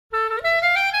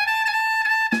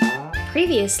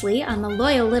Previously on the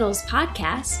Loyal Littles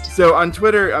podcast. So on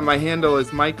Twitter, my handle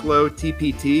is Mike Lowe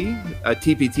TPT,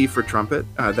 TPT for trumpet.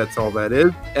 That's all that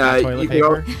is. Toilet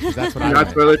paper? That's what I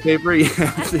Not toilet paper,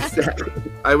 yes, exactly.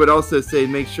 I would also say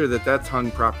make sure that that's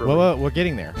hung properly. Well, we're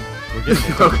getting there.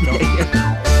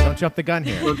 Don't jump the gun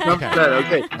here. Don't jump that,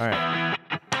 okay. All right.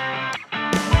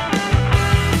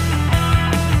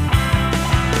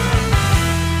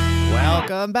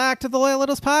 Welcome back to the Loyal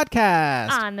Littles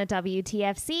podcast. On the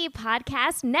WTFC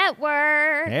Podcast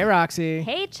Network. Hey, Roxy.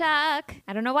 Hey, Chuck.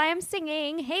 I don't know why I'm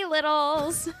singing. Hey,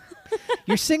 Littles.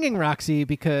 You're singing, Roxy,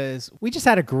 because we just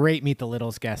had a great Meet the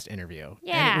Littles guest interview.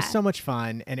 Yeah. And it was so much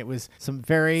fun, and it was some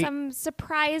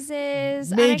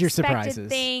surprises, major unexpected surprises.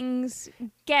 Things.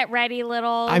 Get ready,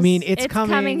 Littles. I mean, it's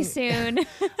coming soon.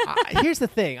 Here's the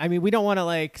thing. I mean, we don't want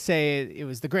to say it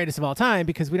was the greatest of all time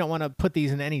because we don't want to put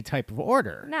these in any type of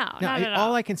order. No, not at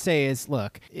all. All I can say is,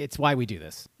 look, it's why we do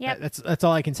this. Yep. That's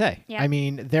all I can say. Yep. I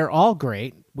mean, they're all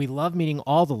great. We love meeting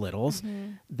all the Littles.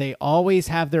 Mm-hmm. They always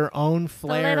have their own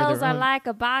flair. The Littles are like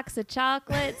a box of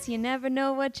chocolates. You never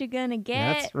know what you're going to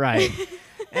get. That's right.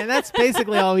 And that's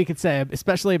basically all we could say,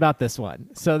 especially about this one.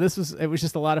 So it was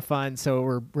just a lot of fun. So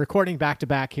we're recording back to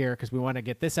back here because we want to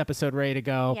get this episode ready to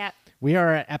go. Yep. We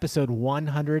are at episode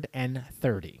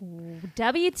 130.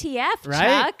 WTF,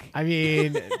 right? Chuck? I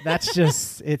mean, that's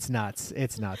just, it's nuts.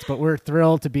 It's nuts. But we're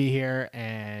thrilled to be here,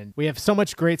 and we have so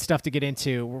much great stuff to get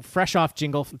into. We're fresh off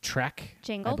Jingle Trek.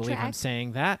 I believe I'm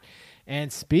saying that.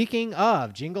 And speaking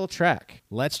of Jingle Trek,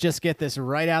 let's just get this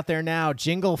right out there now.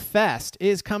 Jingle Fest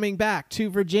is coming back to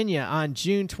Virginia on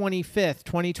June 25th,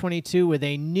 2022 with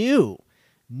a new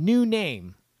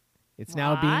name. It's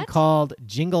now being called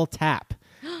Jingle Tap.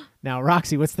 Now,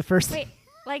 Roxy, what's the first thing?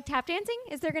 Wait, like tap dancing?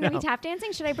 Is there going to be tap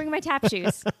dancing? Should I bring my tap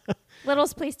shoes?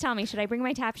 Littles, please tell me, should I bring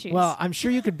my tap shoes? Well, I'm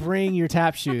sure you could bring your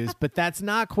tap shoes, but that's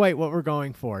not quite what we're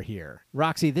going for here.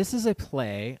 Roxy, this is a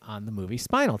play on the movie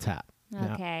Spinal Tap.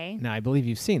 Okay. Now I believe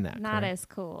you've seen that. Not correct? as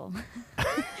cool.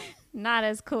 Not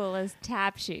as cool as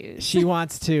tap shoes. She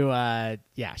wants to,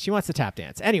 she wants to tap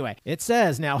dance. Anyway, it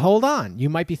says, now hold on. You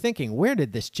might be thinking, where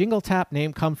did this Jingle Tap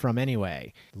name come from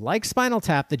anyway? Like Spinal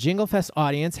Tap, the Jingle Fest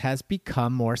audience has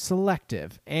become more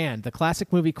selective. And the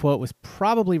classic movie quote was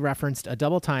probably referenced a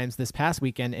double times this past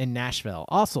weekend in Nashville.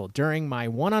 Also, during my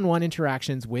one-on-one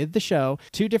interactions with the show,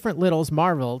 two different Littles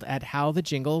marveled at how the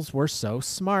jingles were so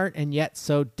smart and yet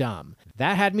so dumb.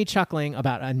 That had me chuckling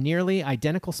about a nearly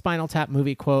identical Spinal Tap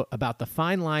movie quote about the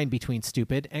fine line between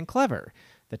stupid and clever.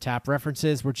 The Tap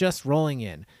references were just rolling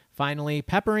in. Finally,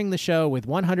 peppering the show with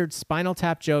 100 Spinal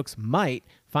Tap jokes might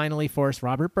finally force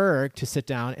Robert Berg to sit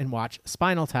down and watch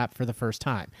Spinal Tap for the first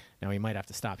time. Now, we might have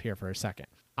to stop here for a second.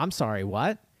 I'm sorry,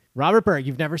 what? Robert Berg,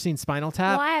 you've never seen Spinal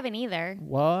Tap? Well, I haven't either.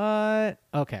 What?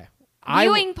 Okay.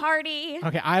 Viewing party.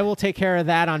 Okay, I will take care of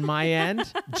that on my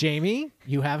end. Jamie,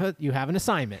 you have an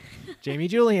assignment. Jamie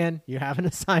Julian, you have an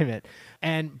assignment.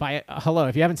 And hello,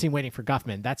 if you haven't seen Waiting for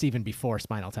Guffman, that's even before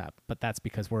Spinal Tap, but that's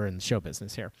because we're in the show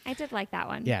business here. I did like that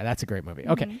one. Yeah, that's a great movie.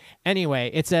 Okay.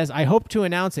 Anyway, it says, I hope to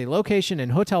announce a location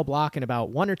and hotel block in about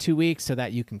 1 or 2 weeks so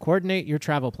that you can coordinate your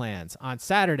travel plans. On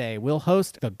Saturday, we'll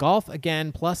host the Golf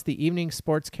Again plus the evening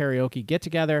sports karaoke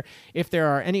get-together. If there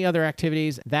are any other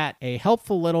activities that a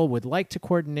helpful Little would like to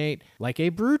coordinate, like a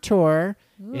brew tour,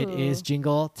 it is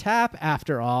Jingle Tap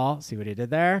after all. See what he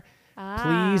did there?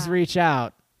 Please reach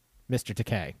out, Mr.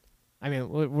 Takei. I mean,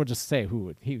 we'll just say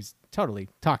he was totally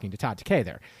talking to Todd Takei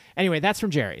there. Anyway, that's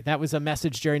from Jerry. That was a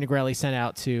message Jerry Negrelli sent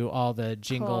out to all the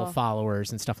Jingle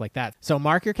followers and stuff like that. So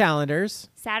mark your calendars.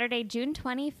 Saturday, June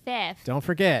 25th. Don't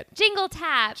forget. Jingle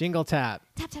Tap. Jingle Tap.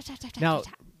 Tap, tap, tap, tap, now, tap,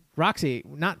 tap. Roxy,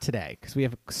 not today, because we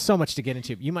have so much to get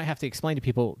into. You might have to explain to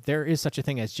people there is such a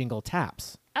thing as Jingle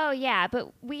Taps. Oh, yeah,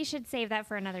 but we should save that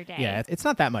for another day. Yeah, it's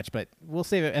not that much, but we'll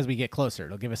save it as we get closer.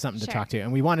 It'll give us something to talk to.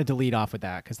 And we wanted to lead off with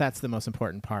that because that's the most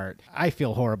important part. I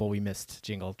feel horrible we missed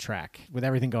Jingle Trek. With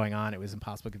everything going on, it was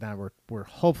impossible to get down. We're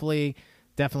hopefully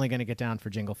definitely going to get down for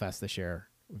Jingle Fest this year.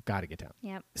 We've got to get down.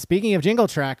 Yep. Speaking of Jingle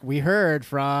Trek, we heard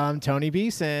from Tony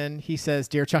Beeson. He says,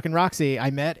 Dear Chuck and Roxy, I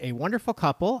met a wonderful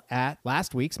couple at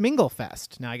last week's Mingle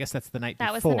Fest. Now, I guess that's the night before.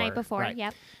 That was the night before, right.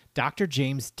 Yep. Dr.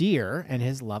 James Deere and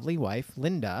his lovely wife,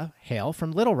 Linda, hail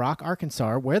from Little Rock,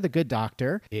 Arkansas, where the good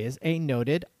doctor is a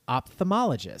noted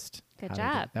ophthalmologist. Good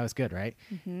job. That was good, right?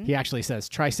 Mm-hmm. He actually says,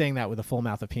 try saying that with a full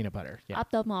mouth of peanut butter. Yeah.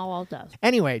 Ophthalmologist.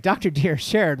 Anyway, Dr. Deere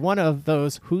shared one of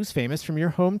those Who's Famous from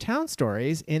Your Hometown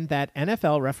stories in that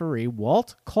NFL referee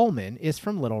Walt Coleman is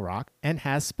from Little Rock and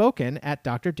has spoken at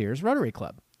Dr. Deere's Rotary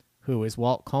Club. Who is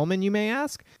Walt Coleman, you may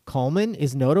ask? Coleman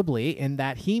is notably in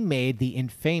that he made the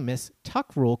infamous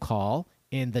tuck rule call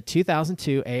in the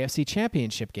 2002 AFC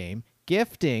Championship game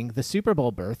gifting the Super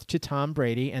Bowl berth to Tom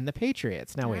Brady and the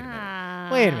Patriots. Now, wait a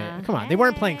minute. Wait a minute. Come on. They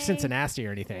weren't playing Cincinnati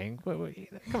or anything.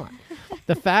 Come on.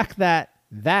 The fact that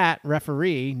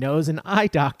referee knows an eye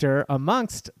doctor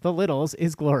amongst the Littles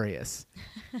is glorious.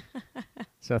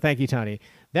 So thank you, Tony.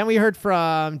 Then we heard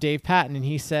from Dave Patton, and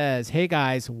he says, hey,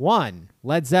 guys,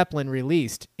 Led Zeppelin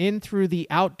released In Through the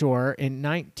Outdoor in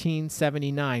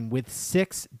 1979 with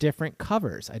 6 different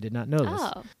covers. I did not know this.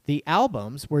 Oh. The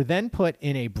albums were then put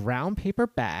in a brown paper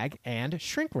bag and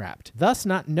shrink-wrapped, thus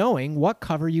not knowing what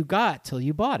cover you got till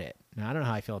you bought it. Now, I don't know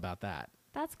how I feel about that.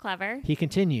 That's clever. He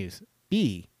continues,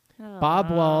 B. Bob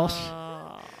Walsh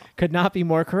could not be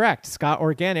more correct. Scott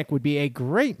Organic would be a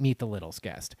great Meet the Littles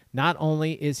guest. Not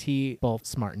only is he both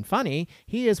smart and funny,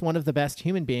 he is one of the best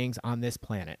human beings on this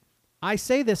planet. I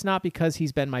say this not because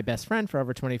he's been my best friend for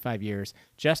over 25 years.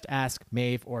 Just ask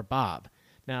Maeve or Bob.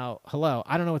 Now, hello,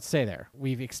 I don't know what to say there.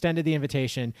 We've extended the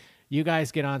invitation. You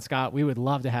guys get on, Scott. We would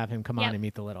love to have him come on and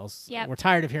Meet the Littles. Yep. We're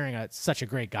tired of hearing such a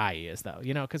great guy he is, though.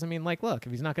 You know, because, I mean, like, look,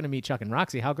 if he's not going to meet Chuck and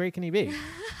Roxy, how great can he be?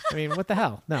 I mean, what the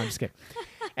hell? No, I'm just kidding.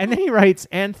 And then he writes,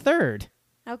 and third.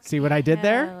 Okay. See what I did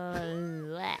there?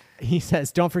 He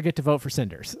says, don't forget to vote for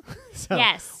Cinders. So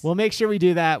yes. We'll make sure we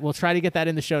do that. We'll try to get that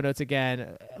in the show notes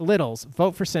again. Littles,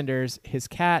 vote for Cinders.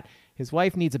 His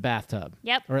wife needs a bathtub.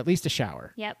 Yep. Or at least a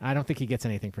shower. Yep. I don't think he gets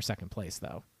anything for second place,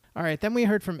 though. All right, then we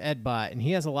heard from Ed Butt, and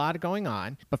he has a lot going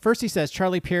on. But first he says,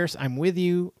 Charlie Pierce, I'm with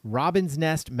you. Robin's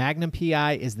Nest Magnum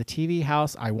PI is the TV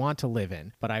house I want to live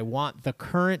in, but I want the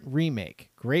current remake.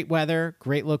 Great weather,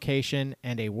 great location,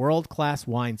 and a world-class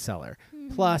wine cellar.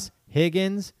 Plus,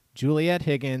 Juliette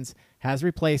Higgins, has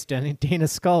replaced Dana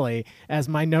Scully as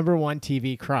my number 1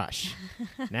 TV crush.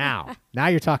 Now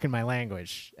you're talking my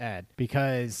language, Ed,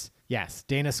 because, yes,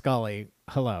 Dana Scully,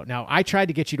 hello. Now, I tried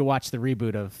to get you to watch the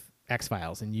reboot of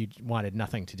X-Files, and you wanted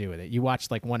nothing to do with it. You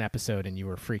watched like 1 episode, and you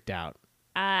were freaked out.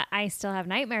 I still have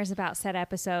nightmares about said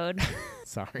episode.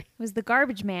 Sorry. It was the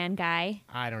garbage man guy.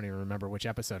 I don't even remember which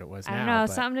episode it was now. I don't know,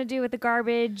 something to do with the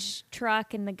garbage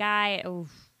truck and the guy. Oh,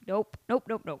 nope.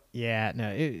 Yeah,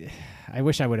 no, I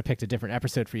wish I would have picked a different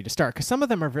episode for you to start, because some of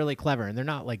them are really clever, and they're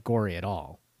not like gory at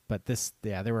all. But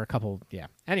there were a couple,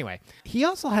 Anyway, he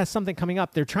also has something coming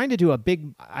up. They're trying to do a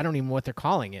big, I don't even know what they're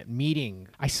calling it, meeting.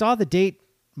 I saw the date,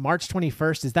 March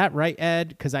 21st. Is that right,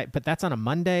 Ed? But that's on a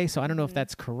Monday, so I don't know if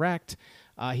that's correct.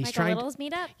 He's like trying a Littles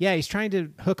meetup? Yeah, he's trying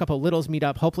to hook up a Littles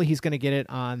meetup. Hopefully he's going to get it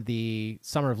on the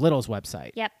Summer of Littles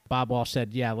website. Yep. Bob Walsh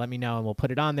said, yeah, let me know, and we'll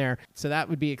put it on there. So that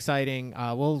would be exciting.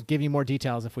 We'll give you more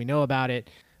details if we know about it.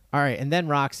 All right, and then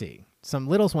Roxy. Some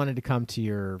Littles wanted to come to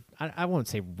your, I won't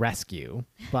say rescue,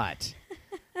 but...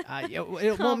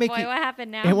 it won't make you, what happened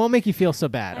now? It won't make you feel so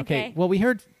bad. Okay. Well, we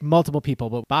heard multiple people,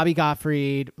 but Bobby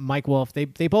Gottfried, Mike Wolf, they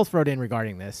both wrote in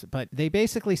regarding this, but they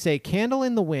basically say Candle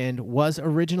in the Wind was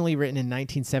originally written in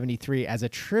 1973 as a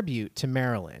tribute to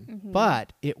Marilyn,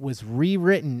 but it was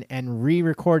rewritten and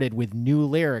re-recorded with new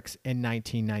lyrics in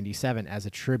 1997 as a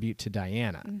tribute to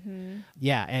Diana.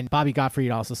 Yeah, and Bobby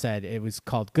Gottfried also said it was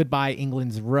called Goodbye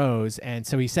England's Rose, and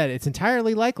so he said it's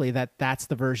entirely likely that that's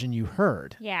the version you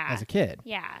heard as a kid.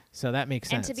 Yeah. So that makes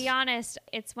sense. And to be honest,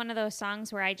 it's one of those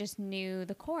songs where I just knew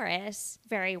the chorus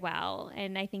very well.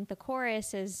 And I think the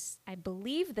chorus is, I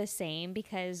believe, the same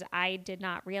because I did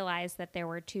not realize that there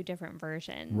were 2 different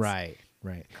versions. Right.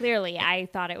 Clearly, I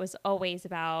thought it was always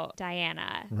about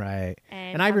Diana. Right.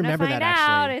 And I remember that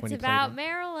actually. It's about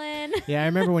Marilyn. Yeah, I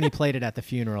remember when he played it at the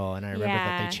funeral, and I remember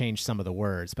that they changed some of the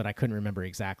words, but I couldn't remember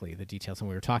exactly the details when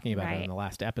we were talking about it in the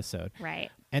last episode. Right.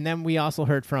 And then we also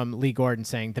heard from Lee Gordon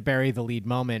saying, "To bury the lead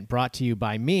moment brought to you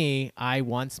by me. I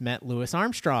once met Louis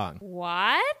Armstrong."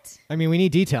 What? I mean, we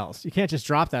need details. You can't just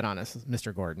drop that on us,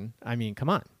 Mr. Gordon. I mean,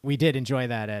 come on. We did enjoy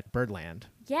that at Birdland.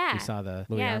 Yeah. We saw the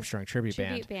Louis Armstrong tribute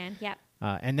band. Yep.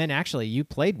 And then actually you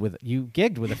gigged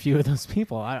with a few of those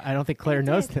people. I don't think Claire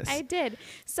knows this. I did.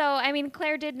 So, I mean,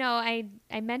 Claire did know. I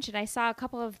mentioned I saw a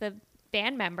couple of the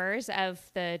band members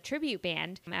of the tribute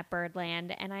band at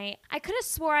Birdland, and I could have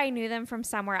swore I knew them from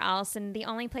somewhere else, and the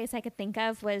only place I could think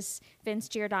of was Vince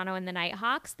Giordano and the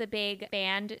Nighthawks, the big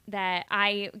band that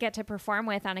I get to perform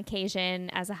with on occasion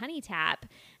as a honey tap.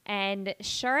 And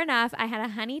sure enough, I had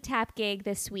a honey tap gig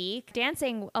this week,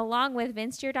 dancing along with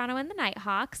Vince Giordano and the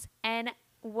Nighthawks, and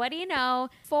what do you know?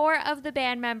 4 of the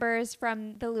band members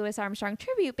from the Louis Armstrong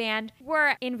tribute band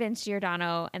were in Vince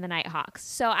Giordano and the Nighthawks.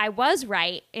 So I was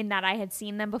right in that I had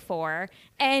seen them before.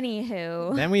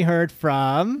 Anywho. Then we heard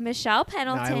from Michelle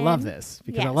Pendleton. Now, I love this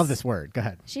because I love this word. Go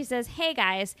ahead. She says, "Hey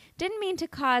guys, didn't mean to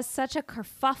cause such a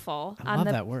kerfuffle I on love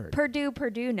the that word.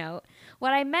 Purdue note.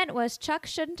 What I meant was Chuck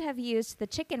shouldn't have used the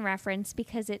chicken reference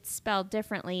because it's spelled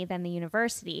differently than the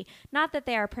university, not that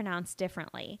they are pronounced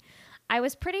differently. I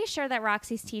was pretty sure that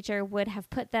Roxy's teacher would have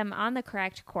put them on the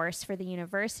correct course for the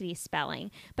university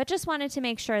spelling, but just wanted to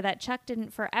make sure that Chuck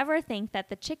didn't forever think that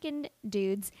the chicken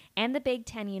dudes and the Big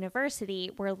Ten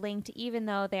University were linked even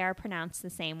though they are pronounced the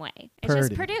same way. It's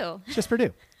just Purdue. It's just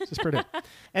Purdue. It's just Purdue.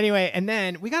 Anyway, and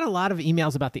then we got a lot of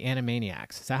emails about the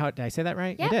Animaniacs. Is that how, did I say that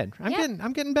right? Yep. You did.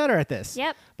 I'm getting better at this.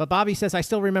 Yep. But Bobby says, I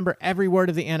still remember every word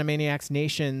of the Animaniacs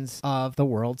nations of the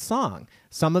world song.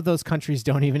 Some of those countries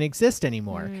don't even exist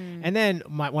anymore. And then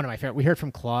one of my favorite, we heard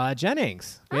from Claude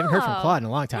Jennings. We haven't heard from Claude in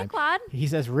a long time. Hi, Claude. He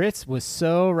says, Ritz was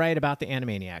so right about the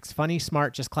Animaniacs. Funny,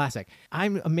 smart, just classic.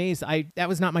 I'm amazed. That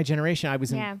was not my generation. I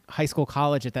was in high school,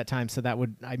 college at that time, so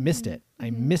I missed it. I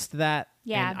missed that.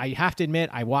 Yeah. And I have to admit,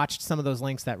 I watched some of those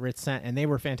links that Ritz sent, and they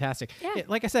were fantastic. Yeah.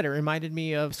 Like I said, it reminded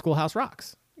me of Schoolhouse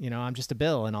Rocks. I'm just a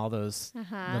Bill and all those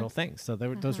little things. So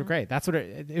those were great. That's what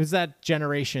it was, that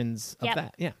generations of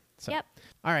that. Yeah. So. Yep.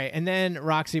 All right. And then,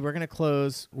 Roxy, we're going to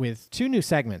close with 2 new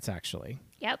segments, actually.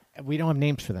 Yep. We don't have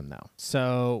names for them, though.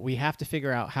 So we have to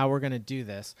figure out how we're going to do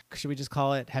this. Should we just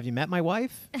call it, Have You Met My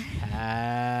Wife?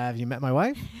 Have you met my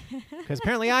wife? Because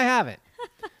apparently I haven't.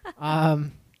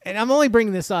 And I'm only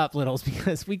bringing this up, Littles,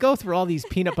 because we go through all these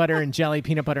peanut butter and jelly,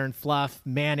 peanut butter and fluff,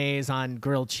 mayonnaise on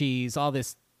grilled cheese, all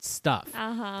this stuff.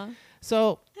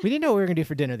 So we didn't know what we were going to do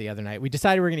for dinner the other night. We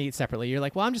decided we were going to eat separately. You're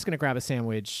like, well, I'm just going to grab a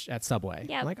sandwich at Subway.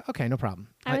 Yep. I'm like, okay, no problem.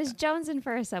 I was jonesing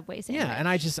for a Subway sandwich. Yeah, and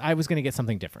I was going to get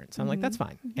something different. So I'm like, that's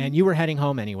fine. And you were heading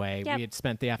home anyway. Yep. We had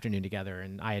spent the afternoon together,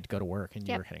 and I had to go to work, and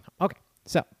you were heading home. Okay,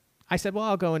 so I said, well,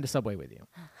 I'll go into Subway with you.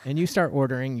 And you start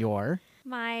ordering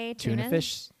my tuna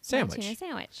fish sandwich. Tuna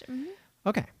sandwich. Mm-hmm.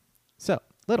 Okay, so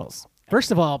Littles.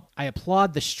 First of all, I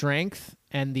applaud the strength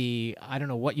and I don't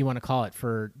know what you want to call it,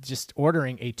 for just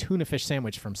ordering a tuna fish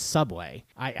sandwich from Subway.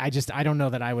 I don't know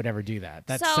that I would ever do that.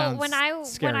 That sounds scary when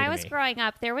I to was me. growing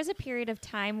up, there was a period of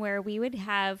time where we would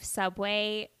have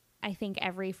Subway, I think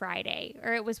every Friday,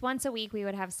 or it was once a week we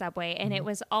would have Subway, and it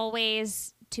was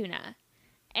always tuna.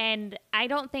 And I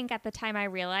don't think at the time I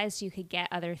realized you could get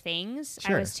other things.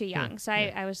 Sure. I was too young. So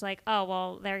I was like, oh,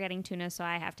 well, they're getting tuna, so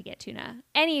I have to get tuna.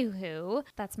 Anywho,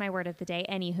 that's my word of the day,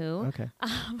 anywho. Okay.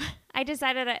 I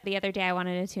decided the other day I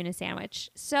wanted a tuna sandwich.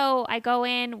 So we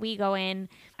go in,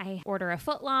 I order a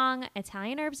foot-long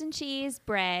Italian herbs and cheese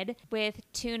bread with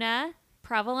tuna,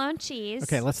 provolone cheese.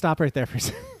 Okay, let's stop right there for a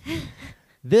second.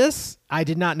 This I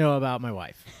did not know about my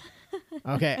wife.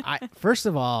 Okay, first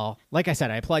of all, like I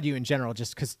said, I applaud you in general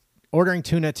just because ordering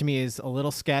tuna to me is a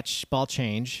little sketch ball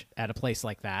change at a place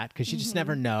like that because you just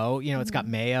never know. It's got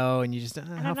mayo and you just, I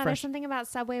don't how know. fresh. There's something about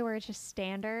Subway where it's just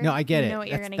standard. No, I get it. You know what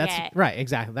you're going to get. Right,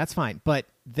 exactly. That's fine. But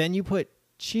then you put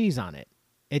cheese on it.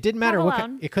 It didn't matter what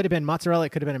Provolone. it could have been mozzarella. It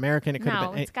could have been American. It could have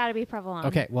No, been. it's got to be provolone.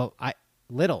 Okay, well,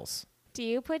 Littles. Do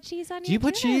you put cheese on Do you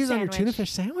put cheese on your tuna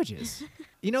fish sandwiches?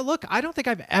 Look, I don't think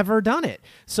I've ever done it.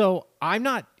 So I'm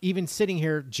not even sitting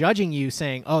here judging you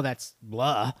saying, oh, that's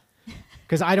blah,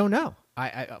 because I don't know.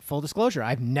 I full disclosure,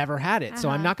 I've never had it. So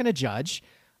I'm not going to judge.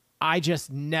 I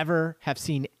just never have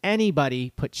seen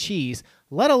anybody put cheese,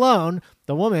 let alone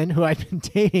the woman who I've been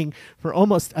dating for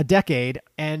almost a decade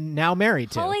and now married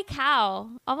to. Holy cow.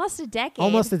 Almost a decade.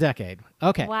 Almost a decade.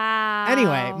 Okay. Wow.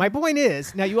 Anyway, my point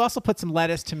is, now you also put some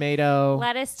lettuce, tomato.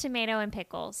 Lettuce, tomato, and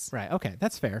pickles. Right. Okay.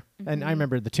 That's fair. And I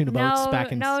remember the tuna boats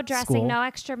back in No dressing, school. no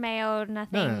extra mayo,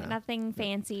 nothing, No. nothing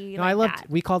fancy. No, like that.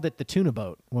 We called it the tuna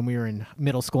boat when we were in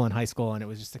middle school and high school, and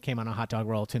it came on a hot dog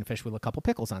roll, tuna fish with a couple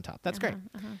pickles on top. That's great.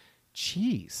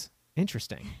 Cheese.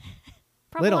 Interesting.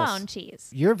 Provolone Littles, cheese.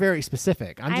 You're very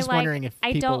specific. I'm just wondering if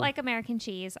I people... don't like American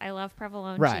cheese. I love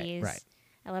provolone cheese. Right.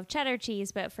 I love cheddar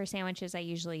cheese, but for sandwiches, I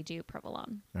usually do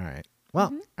provolone. All right.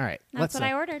 Well, all right. That's what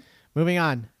I ordered. Moving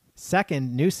on.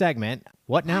 Second new segment.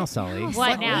 What now, Sully?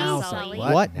 What now, Sully?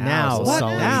 What now,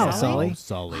 Sully? What now, Sully?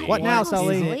 What now,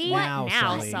 Sully? What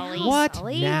now, Sully? What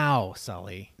now,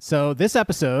 Sully? So this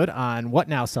episode on What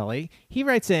Now, Sully, he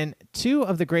writes in 2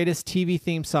 of the greatest TV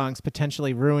theme songs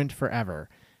potentially ruined forever.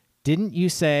 Didn't you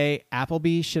say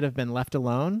Applebee should have been left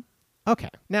alone? Okay.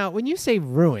 Now, when you say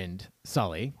ruined,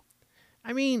 Sully,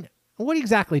 I mean, what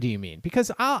exactly do you mean?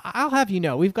 Because I'll have you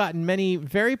know, we've gotten many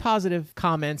very positive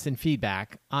comments and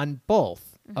feedback on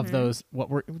both of those.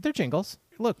 They're jingles.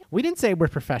 Look, we didn't say we're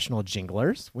professional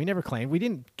jinglers. We never claimed. We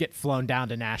didn't get flown down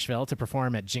to Nashville to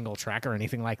perform at Jingle Trek or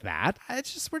anything like that.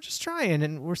 We're just trying,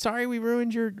 and we're sorry we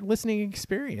ruined your listening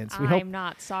experience. I'm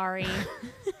not sorry.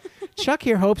 Chuck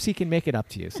here hopes he can make it up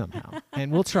to you somehow,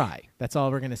 and we'll try. That's all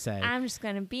we're going to say. I'm just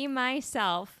going to be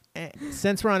myself.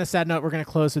 Since we're on a sad note, we're going to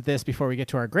close with this before we get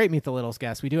to our great Meet the Littles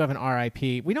guest. We do have an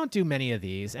RIP. We don't do many of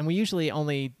these, and we usually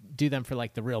only do them for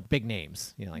like the real big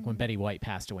names, like when Betty White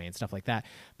passed away and stuff like that.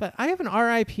 But I have an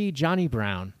RIP Johnny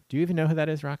Brown. Do you even know who that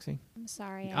is, Roxy? I'm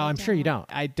sorry. I'm sure you don't.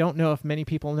 I don't know if many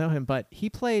people know him, but he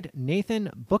played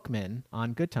Nathan Bookman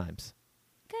on Good Times.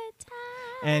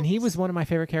 And he was one of my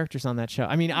favorite characters on that show.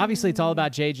 I mean, obviously, it's all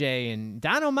about JJ and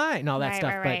Dynamite and all that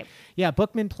stuff. Right. But yeah,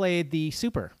 Bookman played the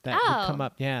super that would come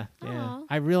up. Yeah.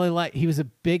 I really he was a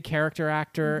big character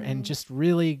actor and just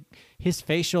really his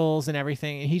facials and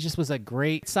everything. And he just was a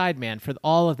great sideman for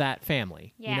all of that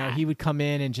family. Yeah. He would come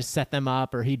in and just set them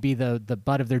up, or he'd be the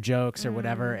butt of their jokes or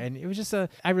whatever. And it was just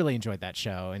I really enjoyed that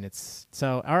show. And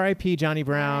so R.I.P. Johnny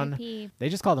Brown. R.I.P. They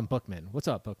just called him Bookman. What's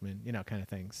up, Bookman? Kind of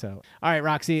thing. So, all right,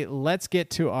 Roxy, let's get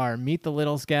to our Meet the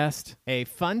Littles guest. A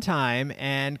fun time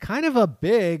and kind of a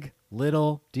big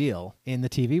little deal in the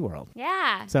TV world.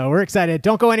 Yeah. So we're excited.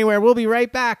 Don't go anywhere. We'll be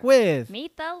right back with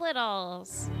Meet the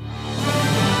Littles.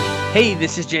 Hey,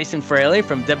 this is Jason Fraley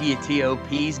from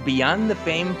WTOP's Beyond the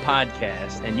Fame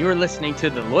podcast, and you're listening to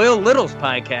the Loyal Littles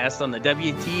podcast on the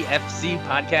WTFC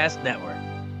Podcast Network.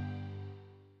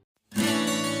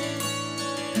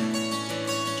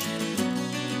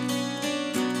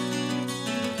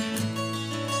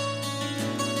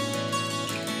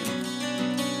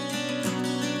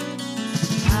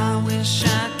 I wish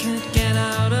I could get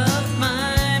out of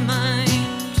my mind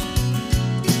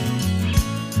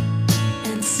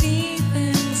and see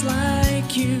things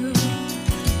like you.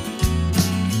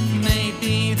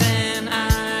 Maybe then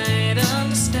I'd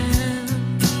understand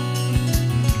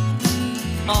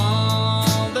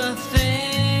all the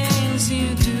things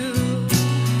you do.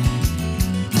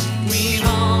 We've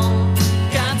all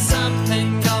got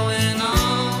something going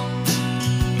on.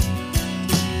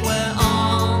 We're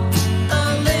all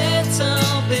a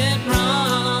little bit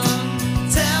wrong.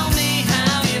 Tell me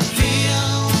how you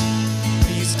feel.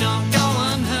 Please don't go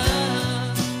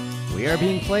unheard. We are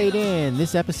being played in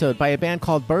this episode by a band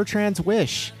called Bertrand's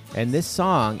Wish, and this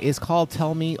song is called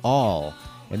Tell Me All.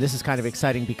 And this is kind of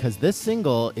exciting because this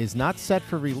single is not set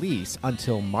for release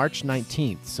until March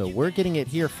 19th, so we're getting it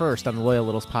here first on the Loyal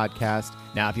Littles podcast.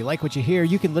 Now, if you like what you hear,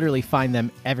 you can literally find them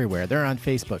everywhere. They're on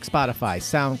Facebook, Spotify,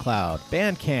 SoundCloud,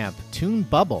 Bandcamp,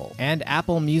 TuneBubble, and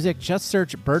Apple Music. Just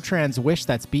search Bertrand's Wish,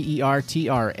 that's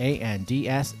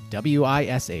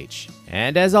BertrandsWish.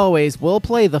 And as always, we'll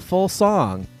play the full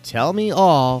song, Tell Me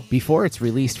All, before it's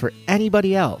released for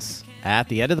anybody else at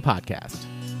the end of the podcast.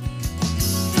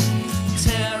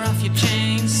 Tear off your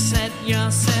chains, set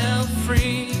yourself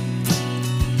free.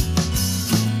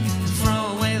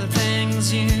 Throw away the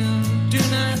things you do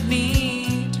not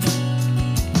need.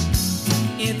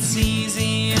 It's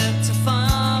easier to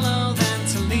follow than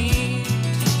to lead.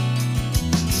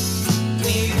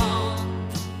 We all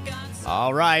got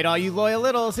All right, all you Loyal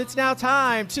Littles, it's now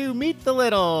time to Meet the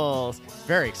Littles.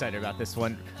 Very excited about this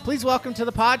one. Please welcome to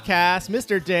the podcast,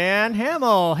 Mr. Dan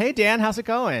Hamill. Hey, Dan, how's it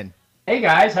going? Hey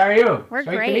guys, how are you? We're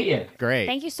Great great. to meet you. Great.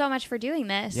 Thank you so much for doing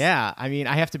this. Yeah, I mean,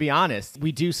 I have to be honest.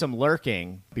 We do some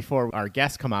lurking before our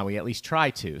guests come on. We at least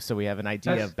try to, so we have an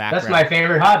idea of background. That's my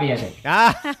favorite hobby, I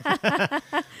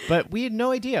think. But we had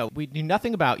no idea. We knew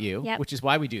nothing about you, Yep. which is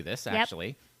why we do this,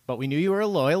 actually. But we knew you were a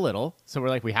Loyal Little, so we're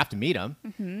like, we have to meet him.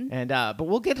 And but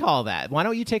we'll get to all that. Why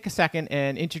don't you take a second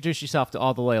and introduce yourself to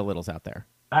all the Loyal Littles out there?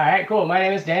 All right, cool. My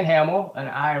name is Dan Hamill, and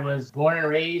I was born and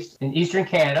raised in Eastern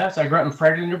Canada. So I grew up in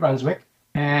Fredericton, New Brunswick.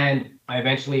 And I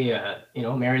eventually,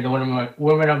 married the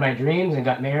woman of my dreams and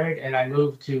got married. And I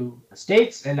moved to the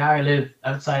States, and now I live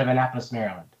outside of Annapolis,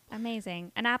 Maryland.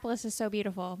 Amazing. Annapolis is so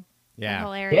beautiful. Yeah. The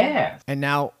whole area. Yeah. And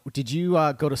now, did you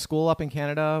go to school up in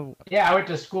Canada? Yeah, I went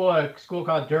to a school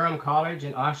called Durham College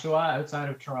in Oshawa, outside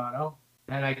of Toronto.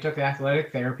 And I took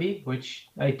athletic therapy, which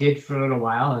I did for a little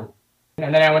while.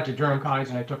 And then I went to Durham College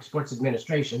and I took sports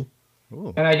administration.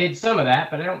 Ooh. And I did some of that,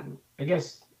 but I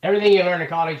guess everything you learn in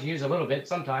college you use a little bit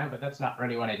sometime, but that's not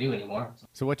really what I do anymore.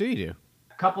 So what do you do?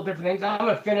 A couple different things. I'm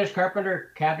a finished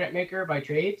carpenter cabinet maker by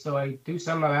trade, so I do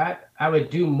some of that. I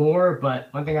would do more, but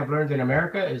one thing I've learned in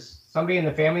America is somebody in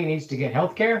the family needs to get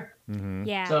health care. Mm-hmm.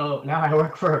 Yeah. So now I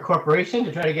work for a corporation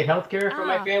to try to get health care for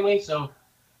my Oh. family. So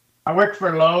I work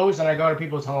for Lowe's, and I go to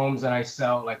people's homes and I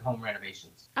sell like home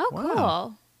renovations. Oh, cool.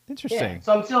 Wow. Interesting. Yeah,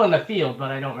 so I'm still in the field,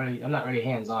 but I'm not really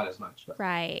hands-on as much. But.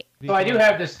 Right. So I do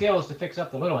have the skills to fix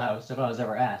up the little house if I was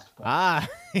ever asked. But. Ah,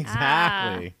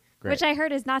 exactly. Great. Which I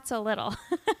heard is not so little.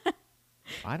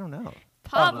 I don't know.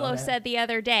 Pablo yeah. said the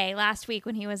other day, last week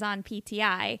when he was on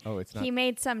PTI, It's not. he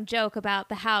made some joke about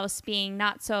the house being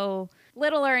not so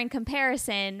littler in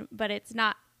comparison, but it's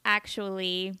not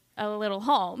actually a little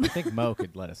home. I think Mo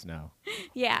could let us know.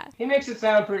 Yeah. He makes it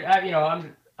sound pretty.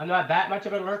 I'm not that much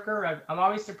of a lurker. I'm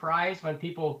always surprised when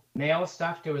people mail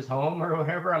stuff to his home or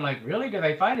whatever. I'm like, really? Do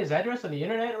they find his address on the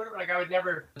internet or whatever? Like, I would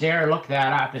never dare look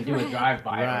that up and do a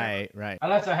drive-by. Right.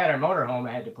 Unless I had a motorhome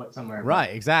I had to put somewhere.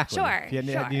 Right, exactly. Sure, If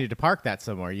you sure. needed to park that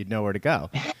somewhere, you'd know where to go.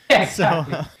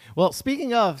 Exactly. So, well,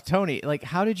 speaking of Tony, like,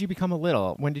 how did you become a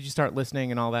little? When did you start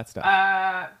listening and all that stuff?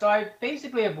 So I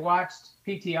basically have watched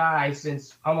PTI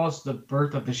since almost the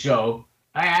birth of the show.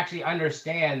 I actually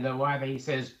understand why he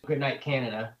says "Good Night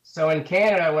Canada." So in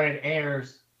Canada, when it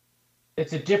airs,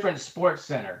 it's a different Sports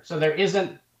Center. So there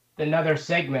isn't another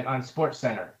segment on Sports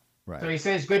Center. Right. So he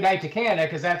says "Good Night" to Canada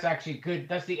because that's actually good.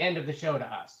 That's the end of the show to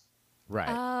us. Right.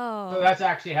 Oh. So that's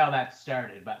actually how that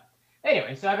started. But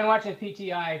anyway, so I've been watching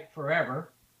PTI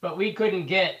forever, but we couldn't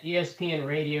get ESPN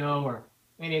radio or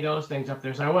any of those things up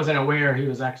there. So I wasn't aware he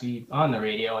was actually on the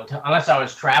radio unless I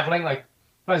was traveling. Like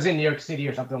if I was in New York City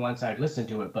or something once, I'd listen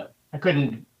to it, but I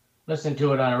couldn't listen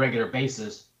to it on a regular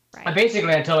basis. Right.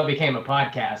 Basically until it became a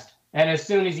podcast. And as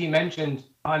soon as he mentioned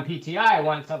on PTI, I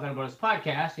wanted something about his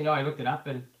podcast, I looked it up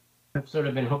and I've sort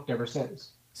of been hooked ever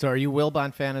since. So are you a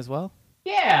Wilbon fan as well?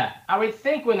 Yeah, I would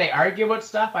think when they argue about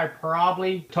stuff, I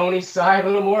probably Tony's side a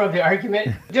little more of the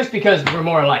argument, just because we're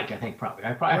more alike. I think probably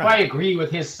I probably agree with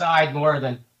his side more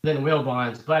than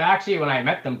Wilbon's. But actually, when I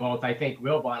met them both, I think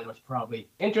Wilbon was probably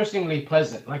interestingly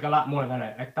pleasant, like a lot more than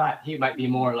I thought. He might be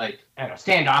more like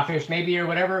standoffish maybe or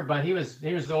whatever. But he was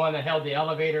the one that held the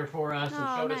elevator for us and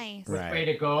showed nice. us which way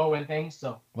to go and things.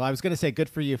 So. Well, I was going to say good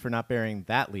for you for not bearing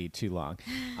that lead too long.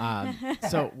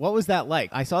 So what was that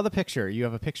like? I saw the picture. You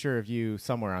have a picture of you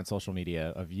somewhere on social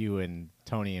media of you and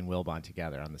Tony and Wilbon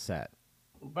together on the set.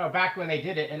 But back when they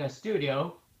did it in a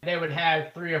studio, they would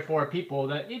have 3 or 4 people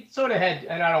that you sort of had,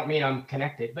 and I don't mean I'm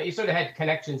connected, but you sort of had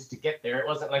connections to get there. It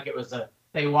wasn't like it was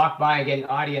they walk by and get an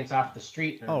audience off the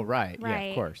street. Oh, right. Yeah, Right.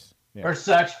 of course. Yeah. Or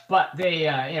such, but they,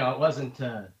 it wasn't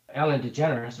Ellen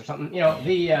DeGeneres or something,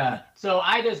 so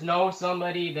I just know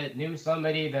somebody that knew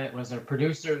somebody that was a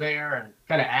producer there and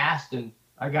kind of asked, and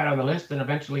I got on the list, and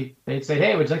eventually they'd say,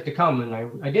 hey, would you like to come? And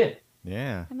I did.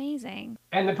 Yeah. Amazing.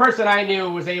 And the person I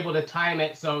knew was able to time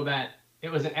it so that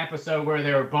it was an episode where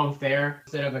they were both there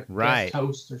instead of a guest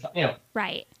host or something,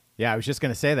 Right. Yeah, I was just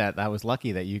going to say that. I was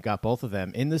lucky that you got both of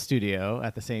them in the studio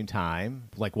at the same time.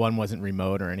 Like one wasn't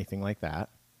remote or anything like that.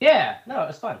 Yeah, no, it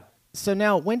was fun. So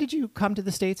now, when did you come to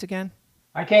the States again?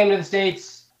 I came to the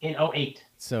States in 2008.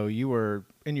 So you were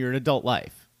in your adult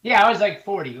life. Yeah, I was like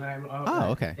 40 when I.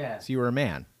 Oh, okay. Yeah. So you were a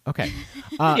man. Okay.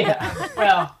 Yeah.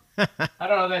 Well, I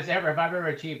don't know if I've ever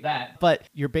achieved that. But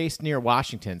you're based near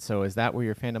Washington, so is that where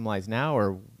your fandom lies now?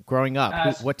 Or growing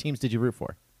up, what teams did you root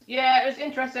for? Yeah, it was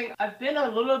interesting. I've been a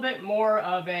little bit more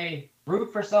of a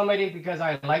root for somebody because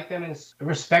I like them and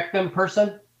respect them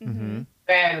person Mm-hmm.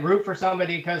 than root for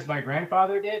somebody because my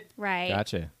grandfather did. Right.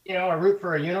 Gotcha. A root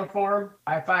for a uniform.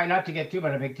 I find, not to get too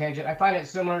much of a big tangent, I find it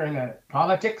similar in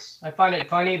politics. I find it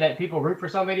funny that people root for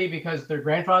somebody because their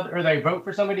grandfather, or they vote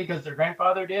for somebody because their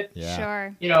grandfather did.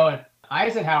 Yeah. Sure.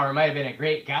 Eisenhower might have been a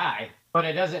great guy, but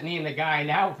it doesn't mean the guy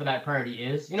now for that party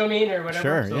is. You know what I mean? Or whatever.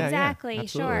 Sure, So- yeah, Exactly,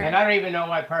 absolutely. sure. And I don't even know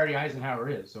what party Eisenhower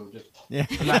is, so just Yeah.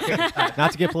 I'm not gonna-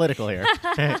 Not to get political here.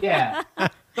 yeah.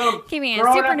 So Keeping it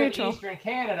growing super up neutral. in Eastern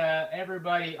Canada,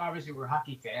 everybody obviously were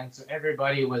hockey fans, so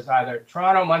everybody was either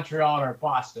Toronto, Montreal, or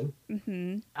Boston.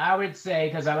 Mm-hmm. I would say,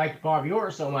 because I liked Bob Orr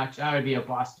so much, I would be a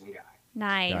Boston guy.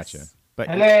 Nice. Gotcha. But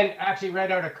And then, actually, right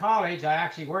out of college, I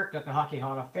actually worked at the Hockey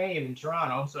Hall of Fame in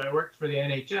Toronto. So I worked for the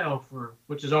NHL,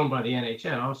 which is owned by the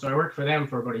NHL. So I worked for them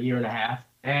for about a year and a half.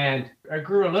 And I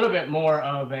grew a little bit more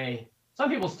of some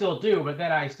people still do, but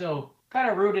then I still kind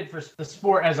of rooted for the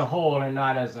sport as a whole and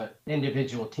not as an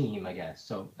individual team, I guess.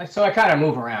 So I kind of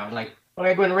move around. Like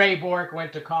when Ray Bork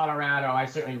went to Colorado, I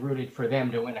certainly rooted for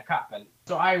them to win a cup. And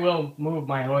so I will move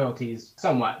my loyalties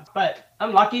somewhat. But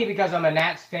I'm lucky because I'm a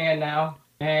Nats fan now.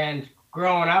 And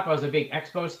growing up, I was a big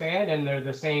Expos fan, and they're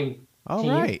the same oh,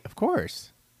 team. right. Of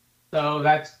course. So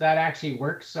that actually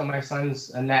works. So my son's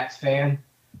a Nats fan.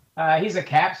 He's a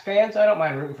Caps fan, so I don't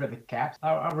mind rooting for the Caps.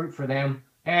 I'll root for them.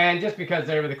 And just because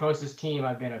they were the closest team,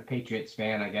 I've been a Patriots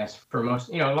fan, I guess, for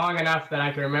most, long enough that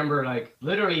I can remember, like,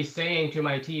 literally saying to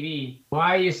my TV,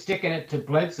 why are you sticking it to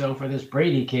Bledsoe for this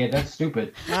Brady kid? That's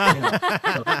stupid.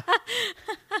 How'd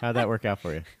that work out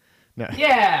for you? No.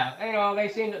 Yeah, they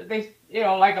seem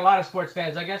to, like a lot of sports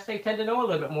fans, I guess they tend to know a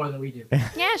little bit more than we do.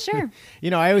 Yeah, sure.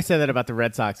 I always say that about the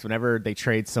Red Sox whenever they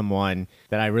trade someone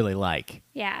that I really like.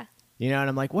 Yeah. And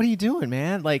I'm like, what are you doing,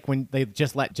 man? Like when they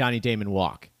just let Johnny Damon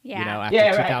walk, Yeah. after Yeah,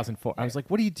 right. 2004. I was like,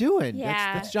 what are you doing?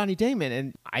 Yeah. That's Johnny Damon.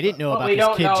 And I didn't know But about we this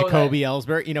don't kid, know Jacoby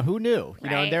Ellsberg. Who knew?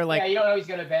 Right. And they're like, Yeah, you don't know he's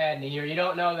got a bad knee, or you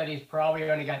don't know that he's probably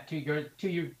only got two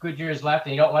good years left,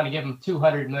 and you don't want to give him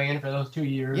 $200 million for those 2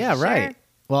 years. yeah, Sure. right.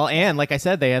 Well, and like I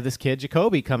said, they have this kid,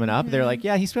 Jacoby, coming up. They're like,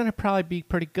 yeah, he's going to probably be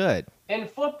pretty good. In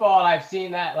football, I've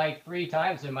seen that like 3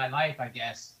 times in my life, I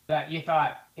guess. That you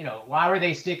thought, why were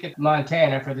they sticking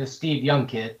Montana for this Steve Young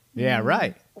kid? Yeah,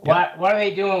 right. What are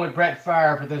they doing with Brett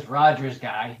Favre for this Rodgers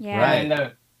guy? Yeah.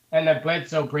 Right. And the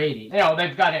Bledsoe Brady.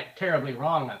 They've got it terribly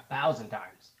wrong 1,000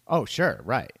 times. Oh, sure,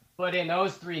 right. But in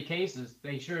those 3 cases,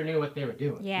 they sure knew what they were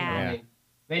doing. Yeah.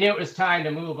 They knew it was time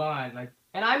to move on.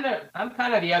 And I'm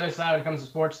kind of the other side when it comes to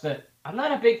sports that I'm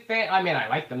not a big fan. I mean, I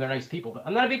like them; they're nice people, but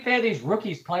I'm not a big fan of these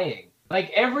rookies playing.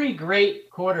 Like every great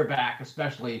quarterback,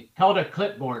 especially, held a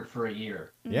clipboard for a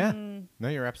year. Yeah. No,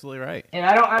 you're absolutely right. And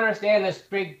I don't understand this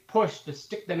big push to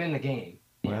stick them in the game.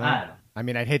 Well, I don't know. I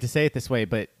mean, I'd hate to say it this way,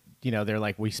 but they're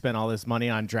like, we spent all this money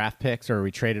on draft picks, or we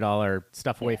traded all our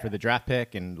stuff away for the draft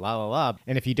pick, and la la la.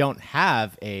 And if you don't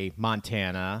have a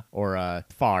Montana or a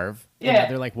Favre,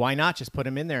 they're like, why not just put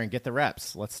him in there and get the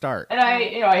reps? Let's start. And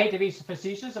I hate to be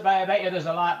facetious, but I bet you there's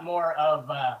a lot more of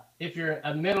if you're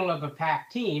a middle of the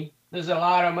pack team, there's a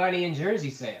lot of money in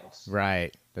jersey sales.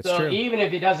 Right. That's so true. Even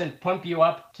if it doesn't pump you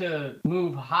up to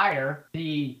move higher,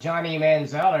 the Johnny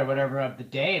Manziel or whatever of the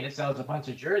day that sells a bunch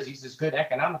of jerseys is good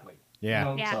economically.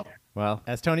 Yeah. Yeah. So. Well,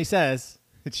 as Tony says,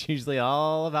 it's usually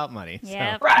all about money.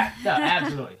 Yep. So. Right. No,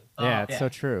 absolutely. Yeah, it's so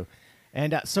true.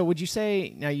 And so would you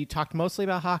say, now you talked mostly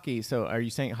about hockey, so are you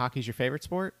saying hockey's your favorite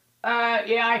sport?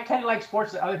 Yeah, I tend to like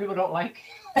sports that other people don't like.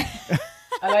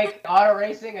 I like auto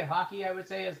racing, and hockey, I would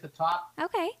say, is the top.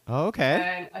 Okay. Oh,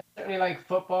 okay. And I certainly like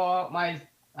football.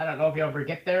 I don't know if you'll ever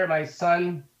get there. My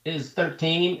son is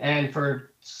 13, and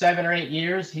for 7 or 8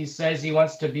 years, he says he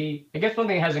wants to be. I guess one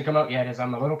thing that hasn't come out yet is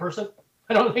I'm a little person.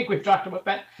 I don't think we've talked about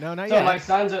that. No, not so yet. My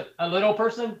son's a little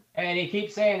person, and he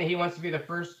keeps saying that he wants to be the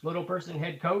first little person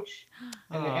head coach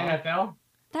in the NFL.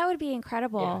 That would be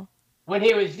incredible. Yeah. When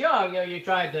he was young, you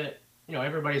tried to,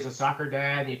 everybody's a soccer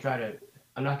dad. You try to,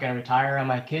 I'm not going to retire on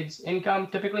my kid's income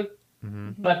typically.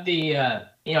 Mm-hmm. But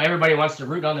everybody wants to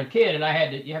root on their kid,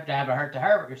 and you have to have a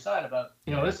heart-to-heart with your son about,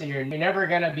 listen, you're never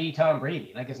going to be Tom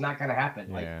Brady. Like, it's not going to happen.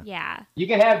 Yeah. Yeah. You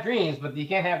can have dreams, but you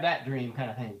can't have that dream kind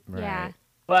of thing. Right. Yeah.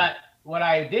 But what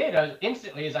I did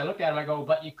instantly is I looked at him, I go,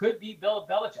 but you could be Bill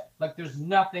Belichick. Like, there's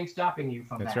nothing stopping you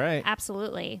from That's that. right.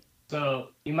 Absolutely. So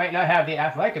you might not have the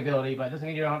athletic ability, but it doesn't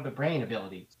mean you don't have the brain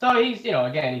ability. So he's,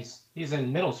 again, he's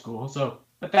in middle school.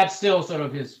 But that's still sort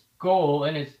of his goal,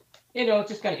 and it's, it's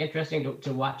just kind of interesting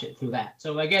to watch it through that.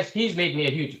 So I guess he's made me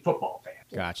a huge football fan.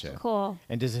 Gotcha. Cool.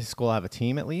 And does his school have a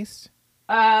team at least?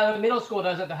 The middle school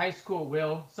doesn't. The high school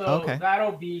will. So Okay.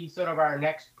 that'll be sort of our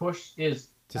next push is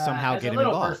To somehow as get a him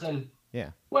little involved. person. Yeah.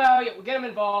 Well, get him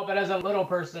involved, but as a little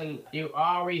person, you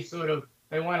always sort of,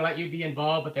 they want to let you be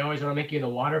involved, but they always want to make you the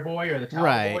water boy or the towel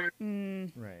Right. boy.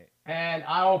 Right. And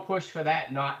I will push for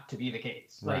that not to be the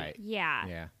case. Right. Yeah.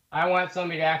 Yeah. I want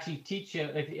somebody to actually teach him,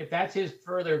 if that's his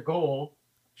further goal,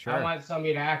 Sure. I want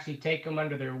somebody to actually take him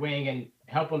under their wing and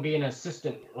help him be an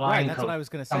assistant line Right. That's coach. what I was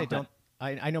going to say. Something.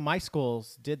 I know my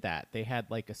schools did that. They had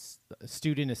like a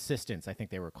student assistants, I think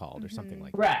they were called, or something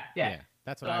like that. Right, yeah.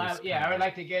 That's So what I was. I would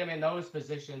like to get him in those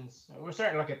positions. We're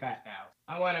starting to look at that now.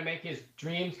 I want to make his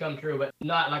dreams come true, but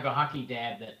not like a hockey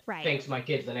dad that Right. thinks my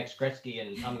kid's the next Gretzky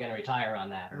and I'm going to retire on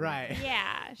that. Right.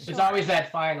 Yeah. Sure. There's always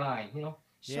that fine line,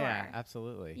 Sure. Yeah,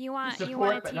 absolutely. You want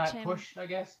Support to but teach not him. push, I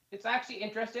guess. It's actually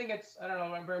interesting. I don't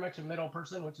know, I'm very much a middle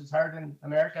person, which is hard in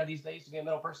America these days to be a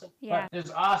middle person. Yeah. But there's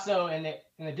also in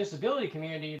the disability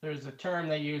community, there's a term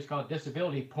they use called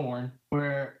disability porn,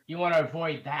 where you want to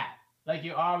avoid that. Like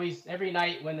you always, every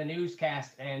night when the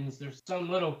newscast ends, there's some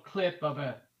little clip of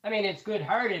it's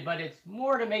good-hearted, but it's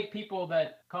more to make people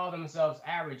that call themselves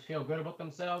average feel good about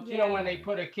themselves. Yeah. When they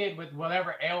put a kid with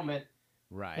whatever ailment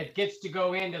Right. that gets to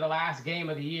go into the last game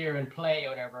of the year and play or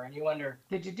whatever, and you wonder,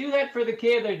 did you do that for the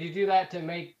kid, or did you do that to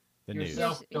make The news.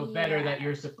 yourself feel better Yeah. that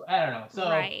you're? I don't know. So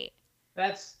Right.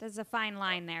 that's There's a fine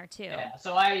line there too. yeah.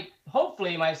 So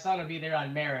hopefully my son will be there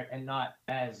on merit and not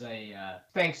as a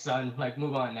thanks son, like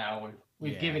move on now.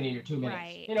 We've Yeah. given you your 2 minutes.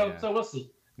 Right. Yeah. So we'll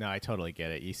see. No, I totally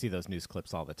get it. You see those news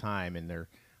clips all the time, and they're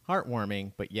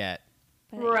heartwarming, but yet,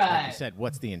 But- like you Right. said,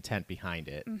 what's the intent behind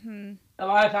it? A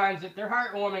lot of times, if they're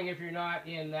heartwarming, if you're not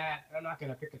in that, I'm not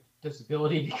going to pick a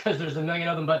disability because there's a million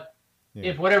of them, but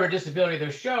if whatever disability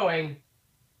they're showing,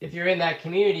 if you're in that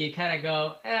community, you kind of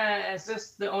go, is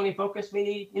this the only focus we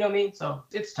need? You know what I mean? So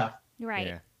it's tough. Right.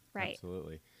 Yeah, Right.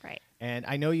 absolutely. Right. And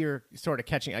I know you're sort of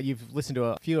catching. You've listened to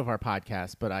a few of our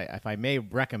podcasts, but if I may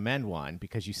recommend one,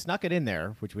 because you snuck it in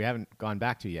there, which we haven't gone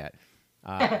back to yet.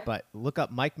 But look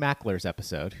up Mike Mackler's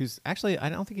episode, who's actually, I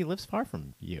don't think he lives far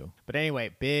from you. But anyway,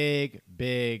 big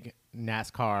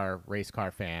NASCAR race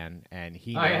car fan, and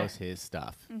he knows his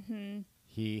stuff. Mm-hmm.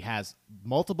 He has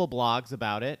multiple blogs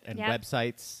about it and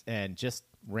websites and just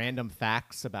random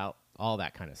facts about all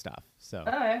that kind of stuff. So,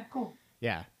 cool.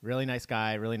 Yeah, really nice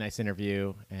guy, really nice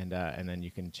interview, and then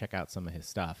you can check out some of his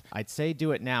stuff. I'd say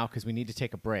do it now because we need to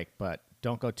take a break, but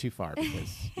don't go too far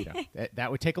because that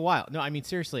would take a while. No, I mean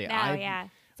seriously,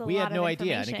 we have no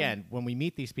idea. And again, when we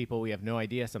meet these people, we have no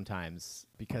idea sometimes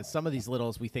because some of these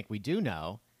littles we think we do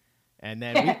know. And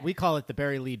then we call it the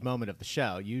Barry lead moment of the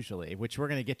show, usually, which we're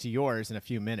going to get to yours in a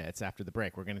few minutes after the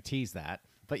break. We're going to tease that.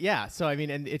 But yeah, so I mean,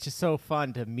 and it's just so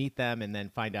fun to meet them and then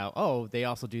find out, oh, they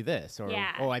also do this, or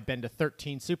oh, I've been to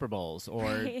 13 Super Bowls,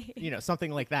 or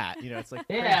something like that. It's like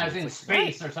I was in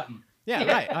space or something. Yeah,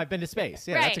 right. I've been to space.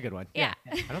 Yeah, that's a good one. Yeah.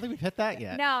 I don't think we've hit that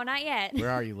yet. No, not yet. Where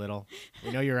are you, Little?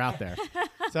 We know you're out there.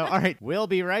 So, all right, we'll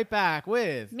be right back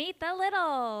with Meet the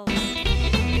Littles.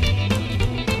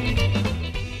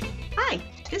 Hi,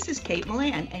 this is Kate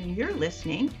Milan, and you're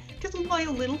listening to the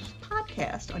Loyal Littles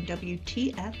podcast on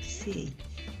WTFC.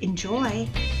 Enjoy.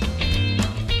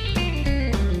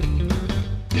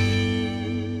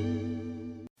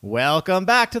 Welcome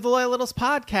back to the Loyal Littles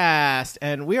podcast,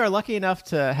 and we are lucky enough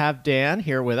to have Dan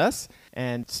here with us.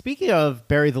 And speaking of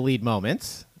bury the lead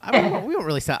moments, we don't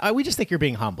really sound. We just think you're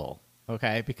being humble,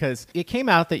 okay? Because it came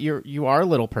out that you are a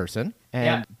little person,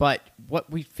 but what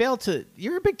we failed to,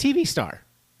 you're a big TV star.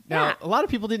 Now, a lot of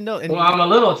people didn't know. And well, I'm a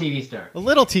little TV star. A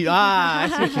little TV. I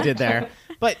see what you did there.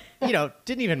 But,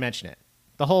 didn't even mention it.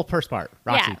 The whole first part,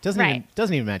 Roxy,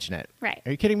 doesn't even mention it. Right.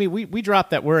 Are you kidding me? We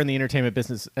dropped that we're in the entertainment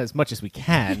business as much as we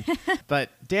can. But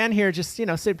Dan here just,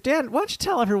 said, Dan, why don't you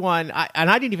tell everyone, and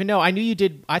I didn't even know. I knew you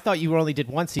did. I thought you only did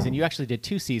one season. You actually did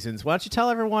 2 seasons. Why don't you tell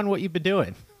everyone what you've been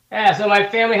doing? Yeah, so my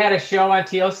family had a show on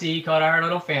TLC called Our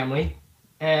Little Family.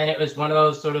 And it was one of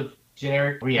those sort of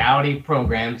generic reality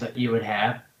programs that you would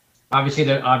have. Obviously,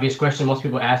 the obvious question most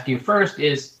people ask you first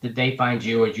is, did they find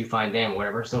you or did you find them,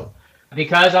 whatever. So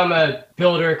because I'm a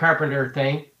builder, carpenter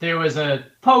thing, there was a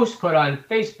post put on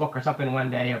Facebook or something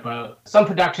one day about some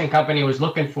production company was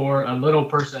looking for a little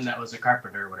person that was a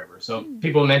carpenter or whatever. So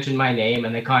people mentioned my name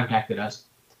and they contacted us.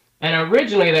 And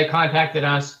originally they contacted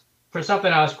us for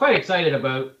something I was quite excited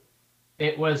about.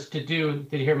 It was to do,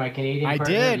 did you hear my Canadian I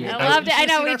partner? did. I loved it. I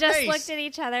know, we just looked at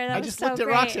each other. That I was just so looked at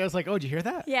great. Roxy. I was like, oh, did you hear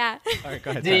that? Yeah. All right,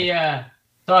 go ahead.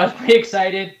 So I was pretty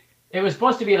excited. It was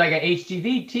supposed to be like an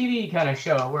HGV TV kind of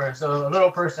show where so a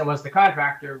little person was the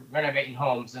contractor renovating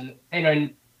homes.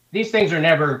 And these things are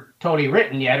never totally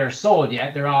written yet or sold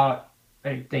yet. They're all,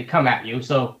 they come at you.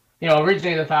 So,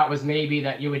 originally the thought was maybe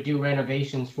that you would do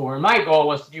renovations for, my goal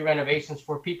was to do renovations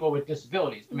for people with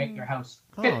disabilities to make their house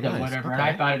fit them, whatever. Okay. And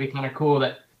I thought it'd be kind of cool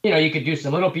that, you could do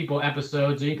some little people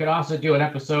episodes, or you could also do an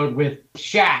episode with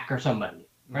Shaq or somebody,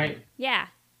 right? Yeah.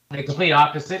 The complete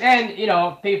opposite. And,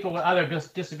 people with other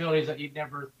disabilities that you'd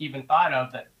never even thought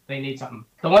of that they need something.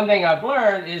 The one thing I've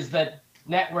learned is that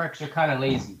networks are kind of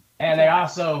lazy. And they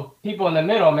also, people in the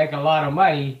middle make a lot of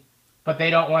money, but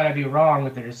they don't want to be wrong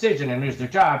with their decision and lose their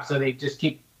job. So they just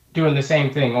keep doing the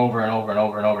same thing over and over and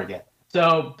over and over again.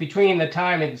 So between the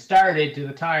time it started to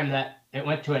the time that it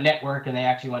went to a network and they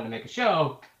actually wanted to make a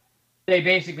show, they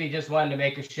basically just wanted to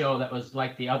make a show that was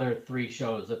like the other 3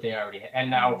 shows that they already had,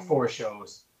 and now 4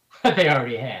 shows that they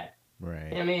already had. Right. You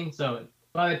know what I mean? So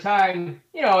by the time,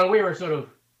 and we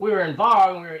were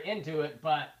involved and we were into it,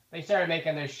 but they started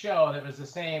making this show that was the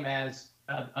same as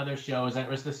other shows, and it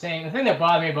was the same. The thing that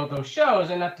bothered me about those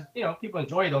shows, and not to, people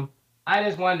enjoy them, I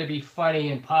just wanted to be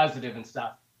funny and positive and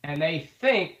stuff. And they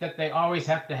think that they always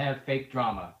have to have fake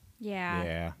drama.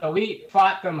 Yeah. So we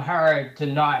fought them hard to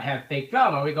not have fake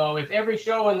drama. We go, if every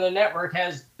show on the network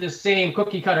has the same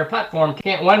cookie cutter platform,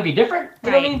 can't one be different?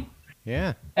 You know what I mean?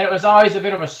 Yeah. And it was always a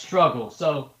bit of a struggle.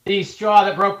 So the straw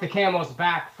that broke the camel's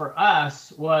back for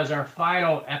us was our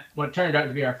final, what turned out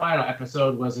to be our final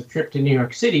episode was a trip to New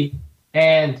York City.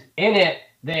 And in it,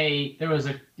 there was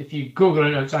if you Google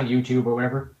it, it's on YouTube or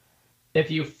whatever.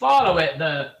 If you follow it,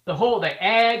 the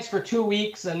ads for 2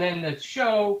 weeks and then the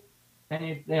show,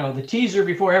 and the teaser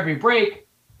before every break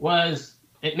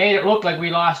it made it look like we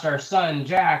lost our son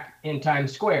Jack in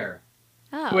Times Square,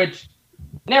 which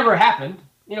never happened.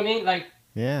 You know what I mean? Like,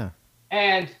 yeah.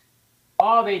 And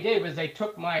all they did was they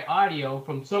took my audio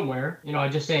from somewhere,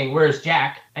 just saying, "Where's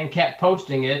Jack?" and kept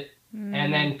posting it,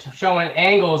 and then showing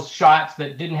angles, shots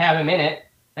that didn't have him in it,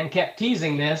 and kept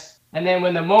teasing this. And then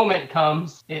when the moment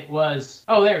comes, it was,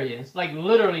 "Oh, there he is," like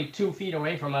literally 2 feet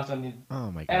away from us. Oh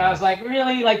my god! And I was like,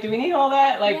 "Really? Like, do we need all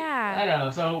that?" Like, Yeah. I don't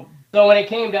know. So when it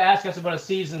came to ask us about a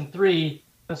season 3,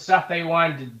 the stuff they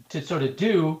wanted to sort of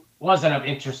do wasn't of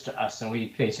interest to us, and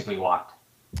we basically walked.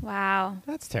 Wow.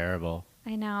 That's terrible.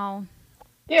 I know.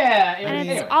 Yeah, And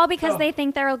anyway, it's all because so- they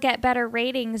think they'll get better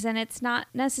ratings, and it's not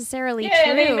necessarily Yeah,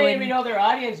 true. they maybe and- know their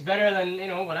audience better than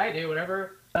what I do,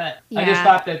 whatever. But I Yeah. just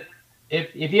thought that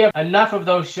if you have enough of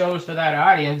those shows for that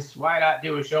audience, why not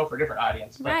do a show for a different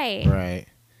audience? But, Right. Right.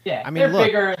 Yeah, I mean, they're look-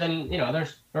 bigger than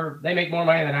or they make more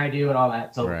money than I do and all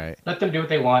that. So Right. let them do what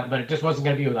they want, but it just wasn't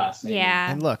going to be with us.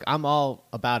 Yeah. And look, I'm all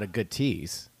about a good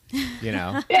tease. You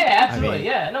know. Yeah, absolutely. I mean,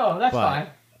 yeah, no, that's but- fine.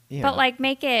 you But know, like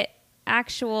make it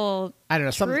actual I don't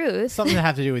know, truth. something to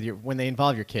have to do with when they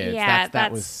involve your kids. Yeah, that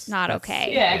that's was not that's-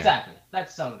 okay. Yeah, exactly.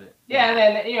 That's some of it. Yeah, and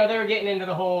then they were getting into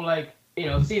the whole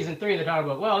season 3. They're talking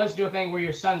about, well, let's do a thing where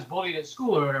your son's bullied at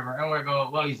school or whatever, and we're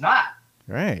going, well, he's not.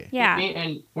 Right. Yeah.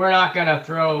 And we're not gonna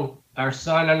throw our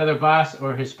son under the bus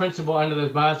or his principal under the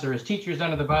bus or his teachers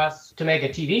under the bus to make a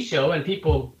TV show, and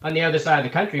people on the other side of the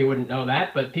country wouldn't know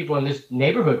that, but people in this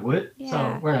neighborhood would. Yeah.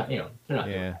 So we're not, they're not.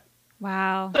 doing Yeah. that.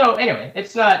 Wow. So anyway,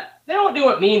 it's not. They don't do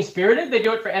it mean spirited. They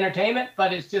do it for entertainment,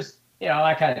 but it's just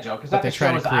that kind of joke. It's But not they the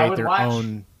try to shows I create would their watch.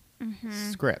 own Mm-hmm.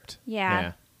 script.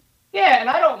 Yeah. Yeah, and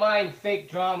I don't mind fake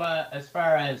drama as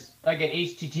far as like an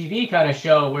HGTV kind of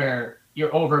show where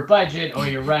you're over budget or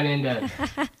you run into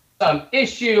some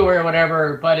issue or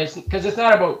whatever, but it's because it's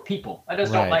not about people. I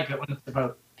just don't Right. like it when it's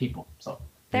about people. So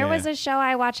There Yeah. was a show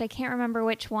I watched, I can't remember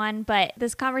which one, but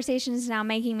this conversation is now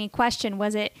making me question,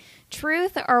 was it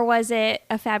truth or was it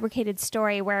a fabricated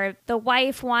story where the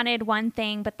wife wanted one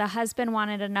thing, but the husband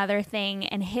wanted another thing,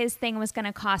 and his thing was going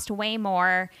to cost way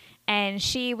more, and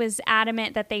she was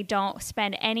adamant that they don't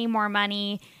spend any more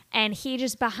money, and he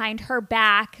just behind her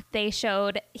back, they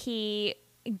showed he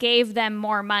gave them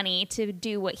more money to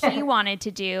do what he wanted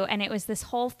to do, and it was this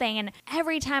whole thing. And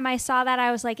every time I saw that,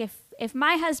 I was like, if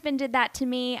my husband did that to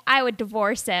me, I would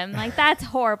divorce him. Like, that's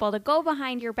horrible to go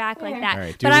behind your back like that. All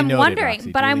right, but duly I'm noted, wondering,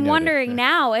 Roxy, but duly I'm noted. wondering Yeah.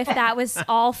 now if that was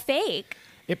all fake.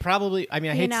 It probably, I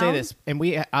mean, I You hate to say know? this, and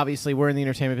we obviously we're in the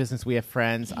entertainment business. We have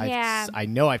friends. Yeah. I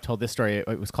know I've told this story.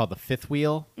 It was called The Fifth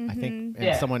Wheel, I think. And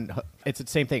Yeah. it's the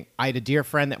same thing. I had a dear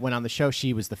friend that went on the show.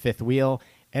 She was the fifth wheel.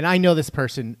 And I know this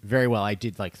person very well. I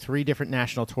did like 3 different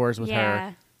national tours with Yeah.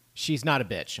 her. She's not a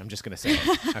bitch. I'm just going to say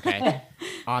it. Okay.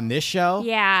 On this show.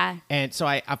 Yeah. And so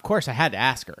of course I had to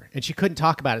ask her, and she couldn't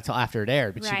talk about it till after it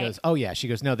aired, but she Right. goes, "Oh yeah." She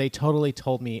goes, "No, they totally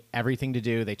told me everything to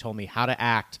do. They told me how to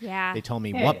act. Yeah. They told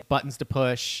me Yeah. what buttons to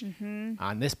push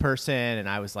on this person." And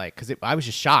I was like, I was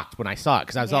just shocked when I saw it,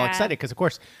 because I was all Yeah. excited, because of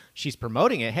course she's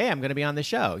promoting it. Hey, I'm going to be on the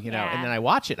show, Yeah. and then I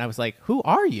watch it and I was like, who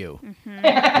are you?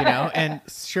 And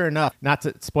sure enough, not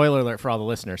to spoiler alert for all the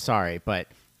listeners, sorry, but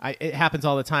it happens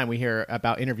all the time. We hear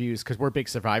about interviews because we're big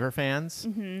Survivor fans.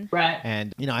 right.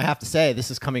 And, I have to say, this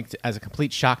is coming as a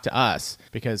complete shock to us,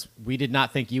 because we did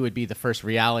not think you would be the first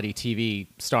reality TV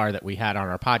star that we had on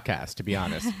our podcast, to be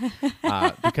honest.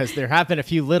 Because there have been a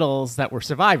few littles that were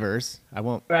survivors. I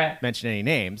won't Right. mention any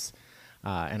names.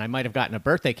 And I might have gotten a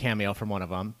birthday cameo from one of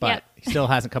them, but Yep. he still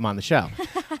hasn't come on the show.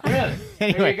 Really? There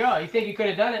Anyway. you go. You think you could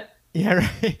have done it? Yeah,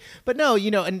 right. But no,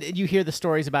 and you hear the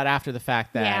stories about after the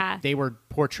fact that Yeah. they were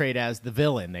portrayed as the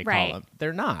villain, they Right. call them.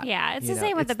 They're not. Yeah, it's You the know,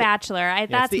 same with it's The Bachelor.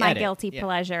 That's the my edit. guilty Yeah.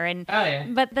 pleasure. And Oh, yeah.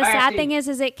 but the I sad actually- thing is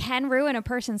it can ruin a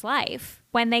person's life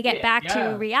when they get Yeah, back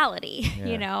yeah. to reality. Yeah.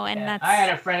 And Yeah, that's I had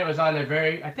a friend that was on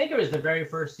I think it was the very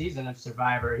first season of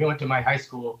Survivor. He went to my high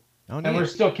school, Oh, and we're neat.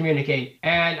 still communicating.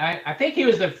 And I think he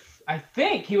was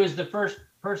the first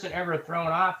person ever thrown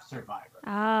off Survivor.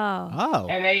 oh Oh.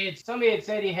 And somebody had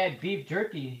said he had beef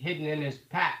jerky hidden in his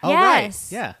pack. Oh,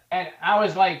 Yes. right. Yeah. And I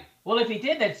was like, well, if he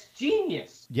did, that's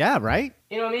genius. Yeah, right?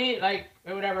 You know what I mean? Like,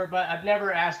 or whatever. But I've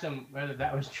never asked him whether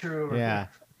that was true or Yeah.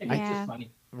 It's Yeah. just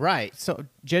funny. Right. So,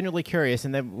 genuinely curious,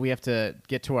 and then we have to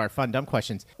get to our fun, dumb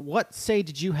questions. What say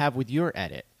did you have with your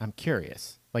edit? I'm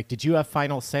curious. Like, did you have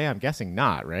final say? I'm guessing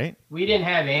not, right? We didn't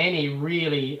have any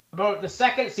really. About the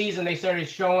second season, they started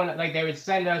showing, like, they would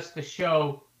send us the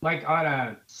show, like, on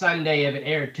a Sunday if it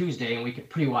aired Tuesday, and we could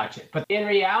pre-watch it. But in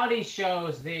reality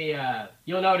shows,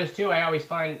 you'll notice, too, I always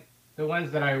find the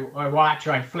ones that I watch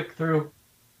or I flick through,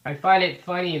 I find it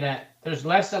funny that there's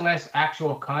less and less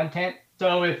actual content.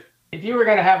 So if if you were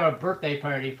going to have a birthday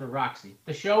party for Roxy,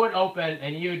 the show would open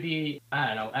and you'd be, I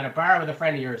don't know, at a bar with a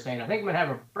friend of yours saying, I think I'm going to have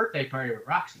a birthday party with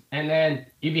Roxy. And then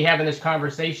you'd be having this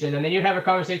conversation, and then you'd have a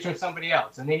conversation with somebody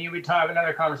else. And then you would have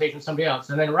another conversation with somebody else.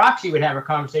 And then Roxy would have a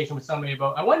conversation with somebody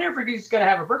about, I wonder if he's going to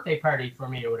have a birthday party for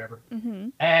me or whatever. Mm-hmm.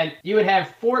 And you would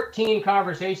have 14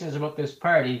 conversations about this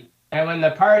party. And when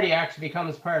the party actually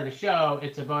becomes part of the show,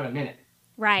 it's about a minute.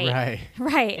 Right. You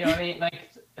know what I mean? Like,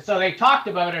 so they talked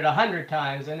about it 100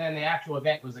 times, and then the actual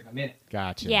event was like a minute.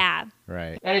 Gotcha. Yeah.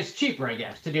 Right. And it's cheaper, I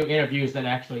guess, to do interviews than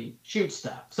actually shoot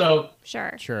stuff. So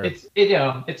Sure. it's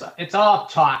it's all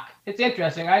talk. It's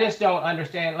interesting. I just don't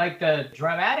understand, like, the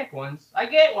dramatic ones. I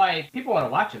get why people want to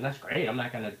watch them. That's great. I'm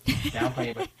not gonna downplay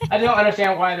it, but I don't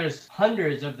understand why there's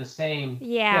hundreds of the same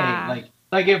Yeah. thing.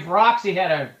 Like if Roxy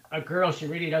had a girl she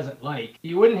really doesn't like,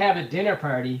 you wouldn't have a dinner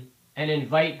party and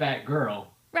invite that girl.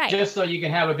 Right. Just so you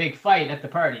can have a big fight at the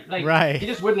party. Like, Right. you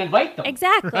just wouldn't invite them.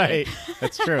 Exactly. Right.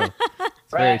 That's true.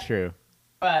 It's very Right. true.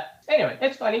 But anyway,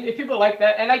 it's funny if people like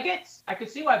that. And I could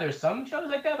see why there's some shows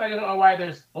like that, but I don't know why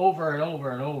there's over and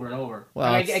over and over and over.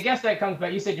 Well, And I guess that comes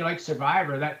back. You said you like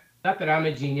Survivor. Not that I'm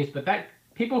a genius, but that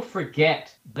people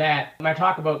forget that when I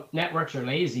talk about networks are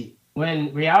lazy,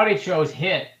 when reality shows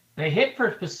hit, they hit for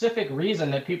a specific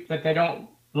reason that they don't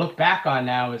look back on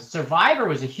now. Is Survivor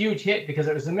was a huge hit because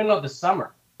it was the middle of the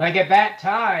summer. Like at that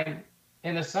time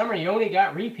in the summer, you only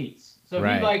got repeats. So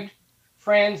if you liked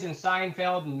Friends and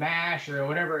Seinfeld and MASH or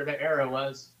whatever the era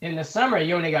was, in the summer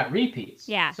you only got repeats.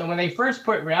 Yeah. So when they first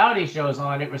put reality shows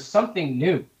on, it was something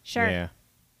new. Sure. Yeah.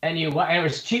 And it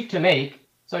was cheap to make,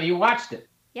 so you watched it.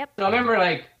 Yep. So I remember,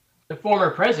 like, the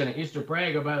former president used to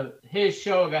brag about his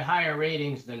show got higher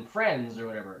ratings than Friends or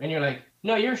whatever. And you're like,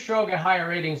 no, your show got higher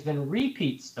ratings than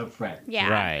repeats of Friends. Yeah.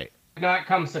 Right. Not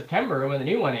come September when the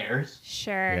new one airs.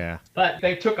 Sure. Yeah. But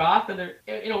they took off, and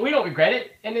we don't regret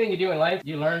it. Anything you do in life,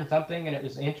 you learn something, and it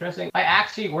was interesting. I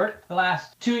actually worked the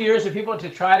last 2 years with people to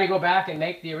try to go back and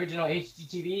make the original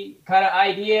HGTV kind of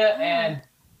idea, and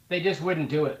they just wouldn't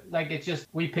do it. Like, it's just,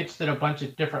 we pitched it a bunch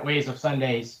of different ways of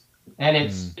Sundays. And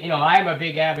it's, I'm a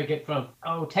big advocate for,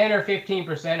 10 or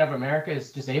 15% of America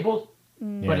is disabled,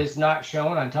 but it's not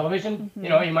shown on television.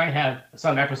 Mm-hmm. You might have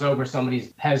some episode where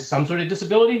somebody has some sort of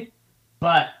disability,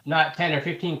 but not 10 or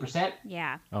 15%.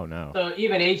 Yeah. Oh, no. So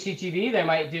even HGTV, they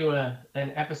might do an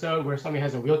episode where somebody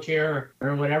has a wheelchair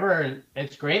or whatever, and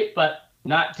it's great, but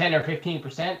not 10 or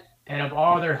 15%. And of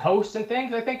all their hosts and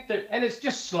things, I think and it's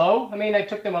just slow. I mean, it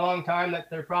took them a long time that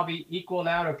they're probably equal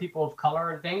now to people of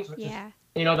color and things, which is,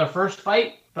 the first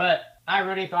fight. But I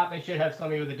really thought they should have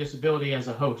somebody with a disability as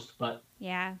a host, but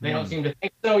they don't seem to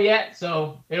think so yet.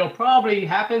 So it'll probably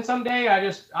happen someday.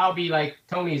 I'll be like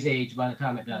Tony's age by the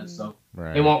time it does. So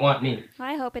they won't want me. Well,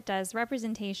 I hope it does.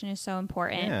 Representation is so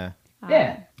important.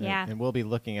 Yeah. Yeah. And we'll be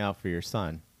looking out for your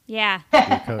son. Yeah. Be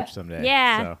a coach someday.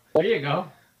 Yeah. So. There you go.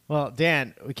 Well,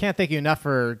 Dan, we can't thank you enough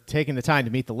for taking the time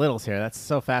to meet the Littles here. That's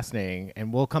so fascinating.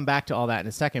 And we'll come back to all that in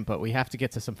a second, but we have to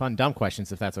get to some fun, dumb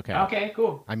questions if that's okay. Okay,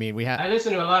 cool. I mean, I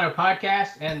listen to a lot of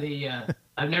podcasts, and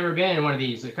I've never been in one of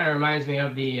these. It kind of reminds me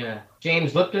of the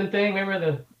James Lipton thing. Remember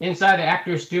the Inside the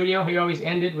Actor's Studio? He always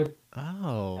ended with...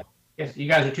 Oh. Yes, you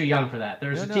guys are too young for that.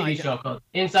 There's a TV show called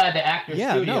Inside the Actor's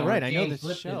Studio. Yeah, no, right. I know James this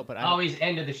Lipton show, but I always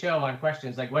ended the show on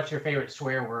questions like, what's your favorite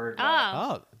swear word?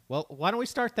 Oh, well, why don't we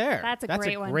start there? That's a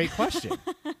great one. Great question.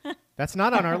 That's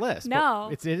not on our list. No.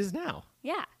 It is now.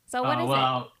 Yeah. So what is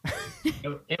well,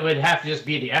 it would have to just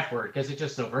be the F word because it's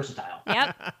just so versatile. it?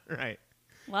 Yep. Right.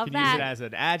 Love You can that. use it as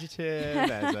an adjective,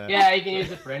 as a, Yeah, you can use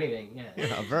it for anything.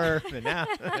 Yeah. a verb, and now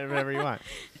whatever you want.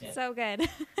 So good.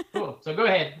 Cool. So go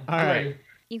ahead. All I'm right. ready.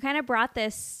 You kind of brought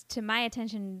this to my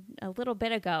attention a little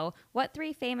bit ago. What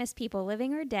 3 famous people,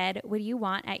 living or dead, would you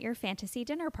want at your fantasy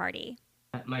dinner party?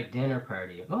 At my dinner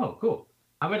party. Oh, cool.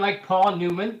 I would like Paul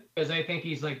Newman because I think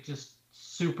he's like just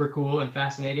super cool and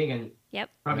fascinating and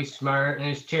probably smart and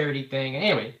his charity thing.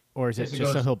 Anyway. Or is it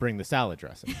just so he'll bring the salad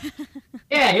dressing?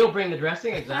 Yeah, he'll bring the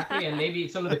dressing, exactly, and maybe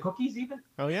some of the cookies even.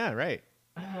 Oh, yeah, right.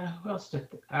 Who else?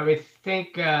 I would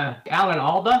think Alan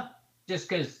Alda, just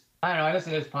because, I don't know, I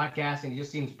listen to his podcast and he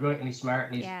just seems brilliantly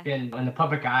smart and he's been in the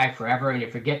public eye forever and you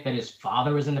forget that his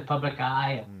father was in the public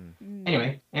eye.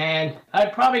 Anyway, and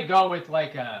I'd probably go with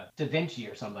like Da Vinci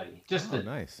or somebody.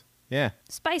 Nice. Yeah.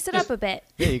 Spice it up a bit.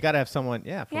 Yeah, you got to have someone.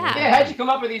 Yeah. Yeah, how'd you come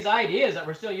up with these ideas that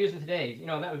we're still using today?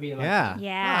 That would be like... Yeah.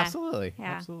 Yeah. No, absolutely. Yeah.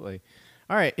 Absolutely.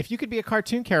 All right. If you could be a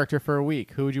cartoon character for a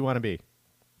week, who would you want to be?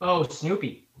 Oh,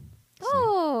 Snoopy.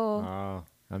 Oh. Oh,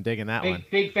 I'm digging that one.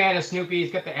 Big fan of Snoopy.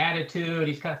 He's got the attitude.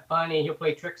 He's kind of funny. He'll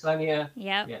play tricks on you.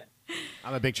 Yep. Yeah.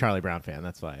 I'm a big Charlie Brown fan.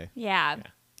 That's why. Yeah.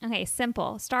 Okay,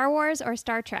 simple. Star Wars or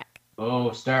Star Trek?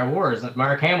 Star Wars.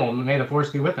 Mark Hamill, may the force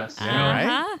be with us. You know?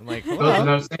 Right? I'm like, Goes hello.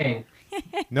 without saying.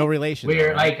 No relation. We're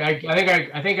though, right? like,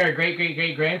 I think our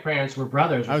great grandparents were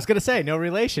brothers. I was going to say no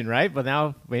relation, right? But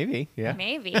now maybe, yeah.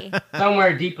 Maybe.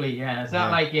 Somewhere deeply, yeah. It's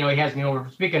not like, he has me over.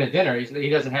 Speaking of dinner, he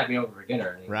doesn't have me over for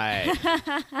dinner. Right.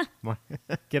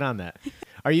 Get on that.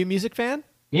 Are you a music fan?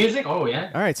 Music? Oh,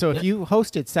 yeah. All right. So if you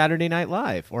hosted Saturday Night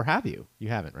Live, or have you? You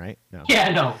haven't, right? No. Yeah,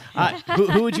 no.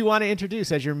 Who would you want to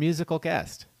introduce as your musical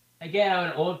guest? Again, I'm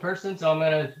an old person, so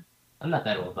I'm not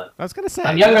that old, but I was going to say.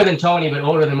 I'm younger than Tony, but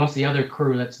older than most of the other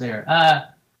crew that's there.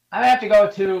 I have to go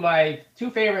to my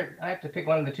two favorite. I have to pick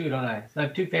one of the two, don't I? So I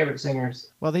have two favorite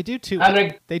singers. Well, they do two.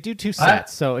 I'm They do two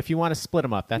sets. So if you want to split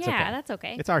them up, that's okay. Yeah, that's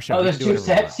okay. It's our show. Oh, We there's can do two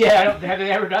whatever we sets. Yeah, have they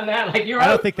ever done that? Like I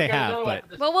don't think they have,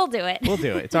 but Well, we'll do it. we'll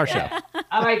do it. It's our show.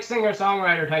 I like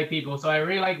singer-songwriter type people, so I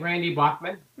really like Randy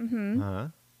Bachman, Uh-huh.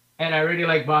 and I really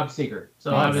like Bob Seger.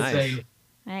 So I would nice. say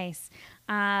Nice.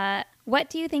 What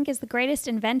do you think is the greatest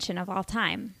invention of all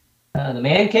time? the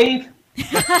man cave.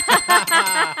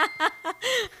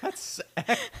 That's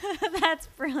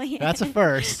brilliant. That's a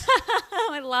first.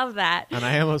 I love that. And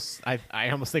I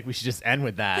almost think we should just end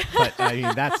with that. But I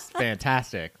mean, that's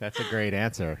fantastic. That's a great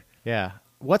answer. Yeah.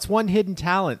 What's one hidden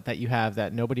talent that you have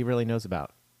that nobody really knows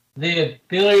about? The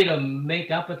ability to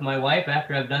make up with my wife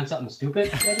after I've done something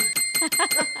stupid.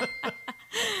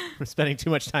 We're spending too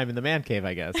much time in the man cave,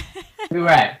 I guess. You're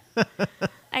right.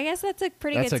 I guess that's a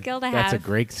pretty good skill to have. That's a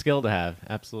great skill to have.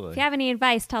 Absolutely. If you have any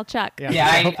advice, tell Chuck. Yeah,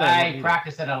 hopefully I won't need it.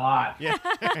 practice it a lot. Yeah.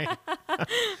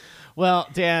 Well,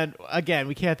 Dan, again,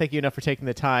 we can't thank you enough for taking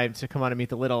the time to come on and meet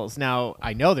the Littles. Now,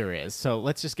 I know there is, so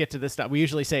let's just get to this stuff. We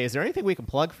usually say, is there anything we can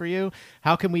plug for you?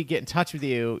 How can we get in touch with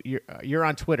you? You're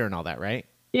on Twitter and all that, right?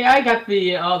 Yeah, I got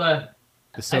all the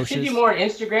The I should socials? do more on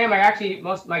Instagram.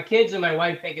 Most of my kids and my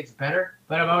wife think it's better,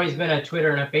 but I've always been a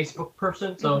Twitter and a Facebook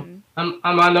person, so I'm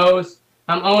on those.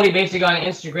 I'm only basically on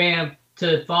Instagram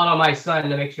to follow my son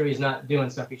to make sure he's not doing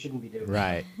stuff he shouldn't be doing.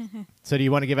 Right. So do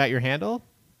you want to give out your handle?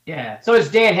 Yeah. So it's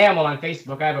Dan Hamill on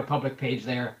Facebook. I have a public page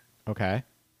there. Okay.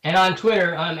 And on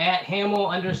Twitter, I'm at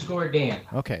Hamill_Dan.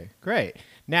 Okay, great.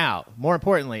 Now, more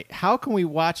importantly, how can we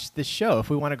watch the show if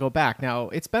we want to go back? Now,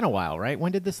 it's been a while, right?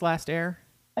 When did this last air?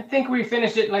 I think we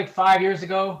finished it like 5 years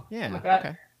ago. Yeah, something like that.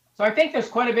 okay. So I think there's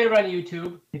quite a bit on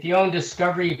YouTube. If you own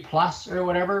Discovery Plus or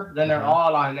whatever, then they're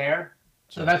all on there.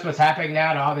 So that's what's happening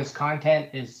now to all this content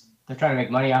is they're trying to make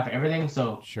money off of everything.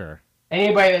 So Sure.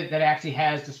 anybody that actually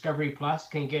has Discovery Plus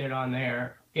can get it on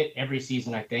there. Get every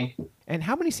season, I think. And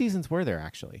how many seasons were there,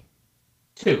 actually?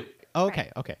 2. Oh, okay,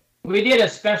 okay. We did a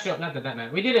special, not that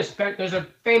matters. We did there's a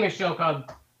famous show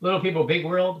called Little People Big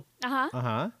World. Uh-huh.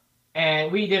 Uh-huh.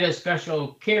 And we did a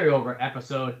special carryover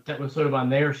episode that was sort of on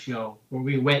their show where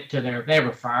we went to they have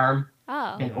a farm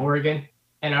Oh. in Oregon,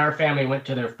 and our family went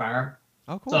to their farm.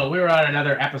 Oh, cool. So we were on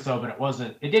another episode, but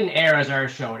it didn't air as our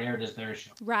show, it aired as their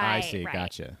show. Right. I see, right.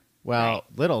 gotcha. Well, Right.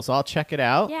 Littles, I'll check it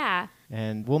out. Yeah.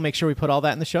 And we'll make sure we put all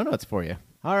that in the show notes for you.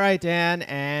 All right, Dan.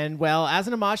 And, well, as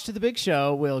an homage to the big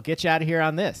show, we'll get you out of here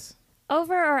on this.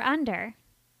 Over or under?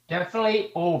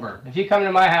 Definitely over. If you come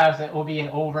to my house, it will be an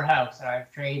over house, and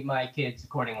I've trained my kids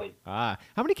accordingly. How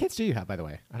many kids do you have, by the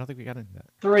way? I don't think we got into that.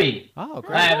 3. Oh, I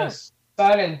great. have a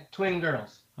son and twin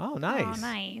girls. Oh, nice. Oh,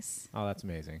 nice. Oh, that's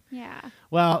amazing. Yeah.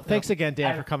 Well, thanks again,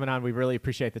 Dan, for coming on. We really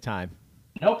appreciate the time.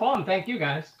 No problem. Thank you,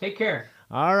 guys. Take care.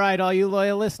 All right, all you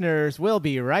loyal listeners, we'll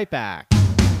be right back.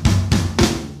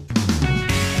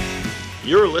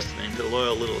 You're listening to the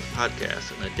Loyal Littles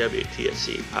podcast on the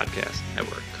WTFC Podcast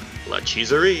Network. La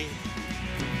Cheeserie.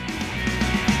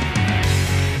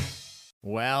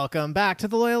 Welcome back to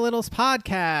the Loyal Littles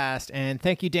podcast. And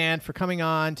thank you, Dan, for coming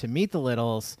on to meet the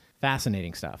Littles.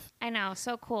 Fascinating stuff. I know.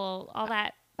 So cool. All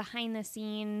that behind the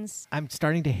scenes. I'm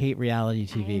starting to hate reality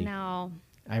TV. I know.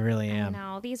 I really am. I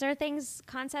know. These are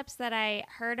concepts that I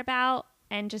heard about,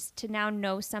 and just to now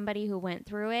know somebody who went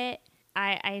through it,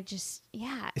 I just,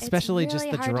 Especially it's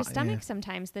really just the hard to stomach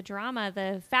sometimes. The drama,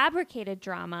 the fabricated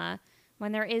drama,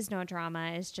 when there is no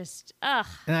drama, is just, ugh.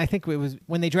 And I think it was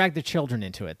when they dragged the children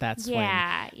into it. That's when.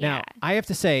 Yeah. Now, I have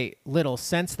to say, Little,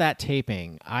 since that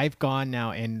taping, I've gone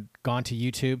now and gone to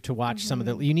YouTube to watch some of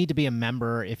the. You need to be a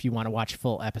member if you want to watch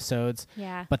full episodes.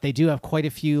 Yeah. But they do have quite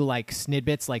a few like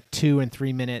snidbits, like 2 and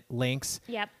 3 minute links.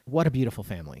 Yep. What a beautiful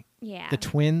family. Yeah. The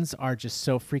twins are just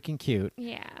so freaking cute.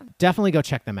 Yeah. Definitely go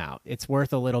check them out. It's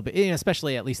worth a little bit,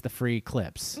 especially at least the free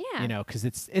clips. Yeah. Because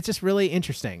it's just really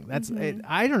interesting.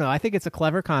 I don't know. I think it's a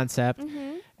clever concept.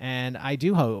 And I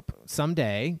do hope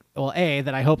someday,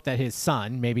 that I hope that his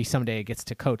son maybe someday gets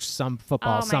to coach some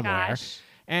football somewhere. Gosh.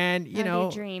 And, you That'd be a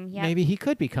know, dream. Yep. maybe he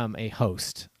could become a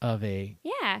host of a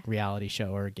Yeah. reality show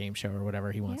or a game show or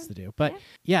whatever he wants to do. But Yeah.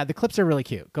 yeah, the clips are really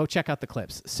cute. Go check out the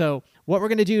clips. So what we're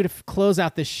going to do to close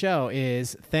out this show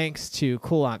is, thanks to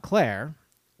Cool Aunt Claire,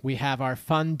 we have our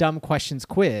fun, dumb questions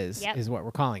quiz Yep. is what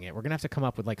we're calling it. We're going to have to come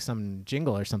up with like some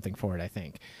jingle or something for it, I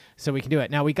think, so we can do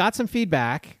it. Now, we got some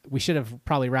feedback. We should have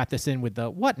probably wrapped this in with the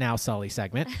What Now, Sully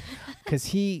segment, because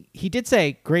he did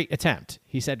say great attempt.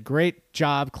 He said, great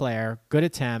job, Claire. Good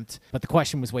attempt. But the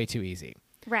question was way too easy.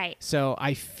 Right. So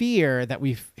I fear that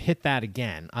we've hit that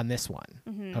again on this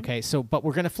one. Okay, so but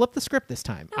we're going to flip the script this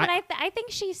time. No, but I think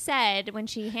she said when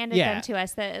she handed Yeah. them to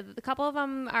us that a couple of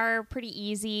them are pretty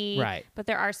easy. Right. But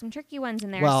there are some tricky ones in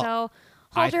there. Well, So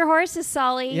hold your horses,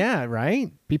 Sully. Yeah,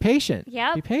 right? Be patient.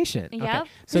 Yep. Be patient. Okay. Yep.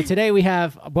 So today we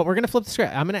have, but we're going to flip the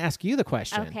script. I'm going to ask you the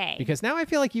question. Okay. Because now I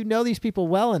feel like you know these people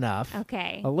well enough.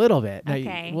 Okay. A little bit. Now,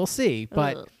 Okay. we'll see.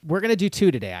 But Ugh. we're going to do 2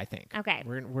 today, I think. Okay.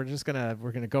 We're just going to,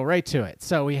 we're going to go right to it.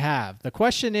 So we have, the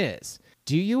question is,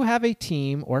 do you have a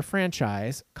team or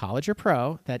franchise, college or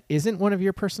pro, that isn't one of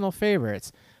your personal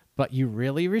favorites, but you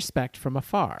really respect from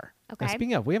afar? Now, Okay.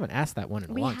 speaking of, we haven't asked that one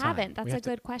in a We long time. haven't. That's We a have to-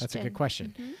 good That's a question. good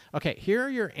question. Okay, here are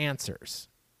your answers.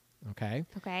 Okay.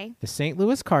 Okay. The St.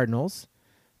 Louis Cardinals,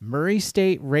 Murray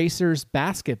State Racers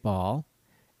basketball,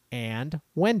 and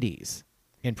Wendy's.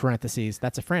 In parentheses,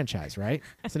 that's a franchise, right?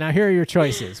 So now here are your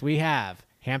choices. We have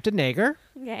Hampton Nager,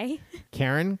 Okay.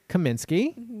 Karen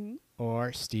Kaminsky,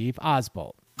 or Steve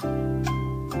Oswald.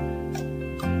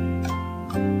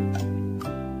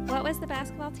 What was the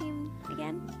basketball team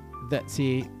again?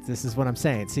 See, this is what I'm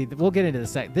saying. See, we'll get into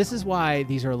this. This is why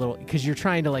these are a little, because you're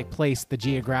trying to like place the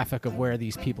geographic of where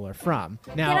these people are from.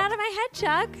 Now, Get out of my head,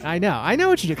 Chuck. I know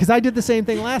what you do, because I did the same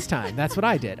thing last time. That's what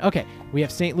I did. Okay, we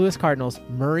have St. Louis Cardinals,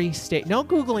 Murray State. No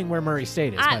Googling where Murray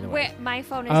State is, by the way. My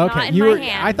phone is Okay, not in you my were.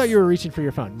 hands. I thought you were reaching for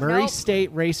your phone. Murray Nope.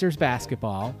 State Racers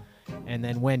basketball, and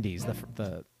then Wendy's,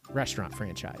 the restaurant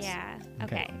franchise. Yeah.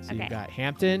 Okay. So you've got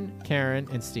Hampton, Karen,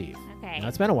 and Steve. Okay. Now,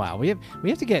 it's been a while. We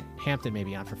have to get Hampton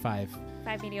maybe on for 5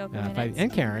 5 mediocre five, minutes.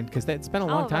 and Karen, because it's been a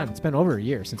long of time. them. It's been over a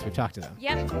year since we've talked to them.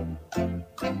 Yep.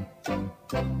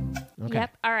 Okay.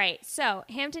 Yep. All right. So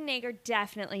Hampton Nager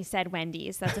definitely said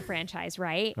Wendy's. That's a franchise,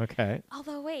 right? Okay.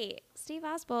 Although, wait, Steve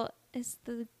Oswald is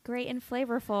the great and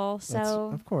flavorful. So, That's-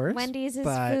 of course, Wendy's is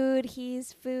but- food.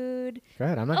 He's food. Go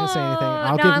ahead. I'm not going to say anything. Oh,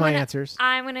 I'll no, give I'm my gonna- answers.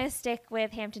 I'm going to stick with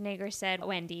Hampton Nager said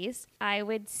Wendy's. I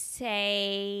would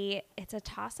say it's a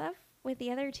toss-up with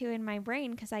the other two in my brain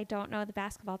because I don't know the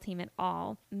basketball team at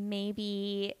all.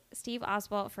 Maybe Steve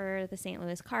Oswald for the St.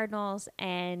 Louis Cardinals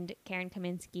and Karen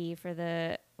Kaminsky for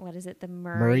the, what is it, the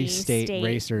Murray State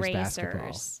Racers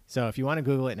basketball. So if you want to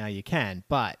Google it now, you can.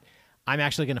 But I'm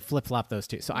actually going to flip-flop those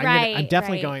two. So I'm Right,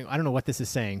 definitely right. going, I don't know what this is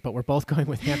saying, but we're both going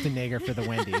with Hampton Nager for the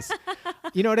Wendy's.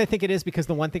 You know what I think it is? Because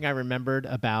the one thing I remembered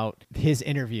about his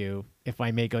interview, if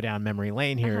I may go down memory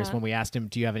lane here, is when we asked him,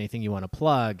 do you have anything you want to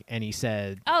plug? And he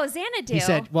said, Oh, Xanadu. he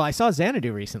said, well, I saw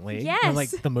Xanadu recently. And I'm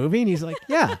like, Yes. the movie? And he's like,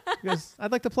 yeah. He goes,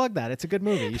 I'd like to plug that. It's a good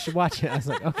movie. You should watch it. I was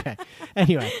like, okay.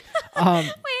 Anyway. Wait,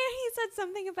 he said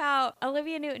something about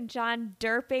Olivia Newton-John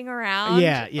derping around.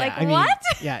 Yeah. Like, I mean, what?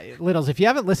 Yeah. Littles, if you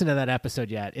haven't listened to that episode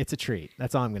yet, it's a treat.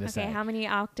 That's all I'm going to say. Okay, how many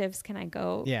octaves can I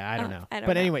go? Yeah, I don't up? know. I don't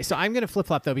But know. anyway, so I'm going to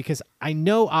flip-flop, though, because I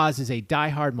know Oz is a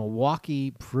diehard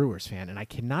Milwaukee Brewers fan, and I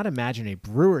cannot imagine a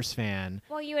Brewers fan.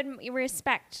 Well, you would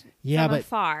respect Yeah, from but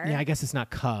afar. yeah, I guess it's not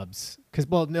Cubs. Because,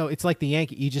 well, no, it's like the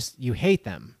Yankees. You hate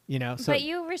them, you know? So, but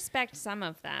you respect some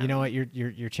of them. you know what?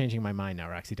 You're changing my mind now,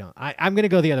 Roxy. Don't. I'm going to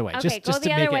go the other way. Okay, just go to the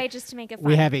make other way it, just to make it fun.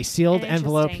 We have a sealed and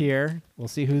envelope interesting. here. We'll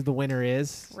see who the winner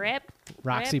is. Rip.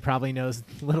 Roxy Rip. probably knows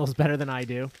Littles better than I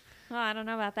do. Oh, I don't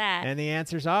know about that. And the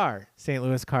answers are St.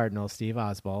 Louis Cardinals, Steve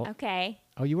Oswald. Okay,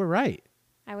 Oh, you were right.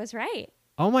 I was right.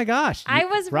 Oh my gosh. I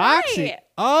was Roxy. right.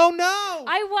 Oh no.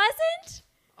 I wasn't?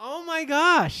 Oh my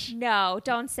gosh. No,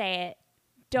 don't say it.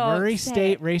 Don't Murray say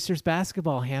State it. Racers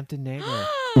basketball, Hampton Nager.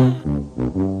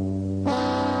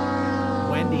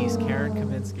 Wendy's, Karen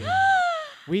Kaminsky.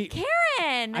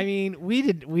 Karen. I mean,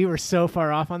 we were so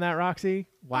far off on that, Roxy.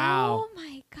 Wow. Oh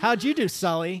my god. How'd you do,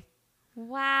 Sully?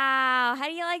 Wow. How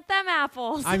do you like them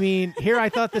apples? I mean, here I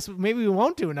thought maybe we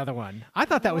won't do another one. I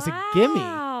thought that was a gimme.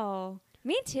 Wow.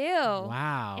 Me too.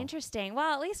 Wow. Interesting.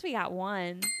 Well, at least we got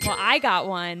one. Well, I got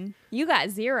one. You got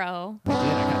zero. I did.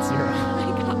 I got 0.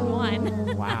 I got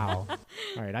one. Wow.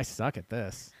 All right, I suck at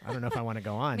this. I don't know if I want to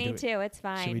go on. Me too. It's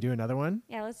fine. Should we do another one?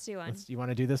 Yeah, let's do one. You want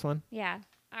to do this one? Yeah.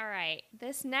 All right.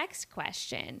 This next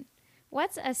question.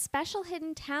 What's a special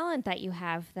hidden talent that you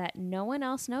have that no one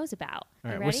else knows about? All You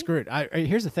right, we're ready? screwed.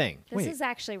 Here's the thing. This Wait. is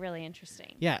actually really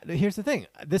interesting. Yeah, here's the thing.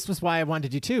 This was why I wanted to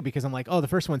do two, because I'm like, oh, the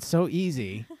first one's so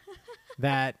easy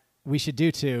that we should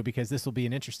do two because this will be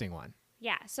an interesting one.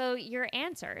 Yeah. So your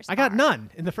answers. I got are- none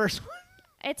in the first one.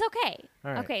 It's okay.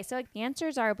 All right. Okay. So the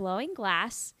answers are blowing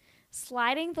glass,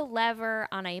 sliding the lever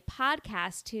on a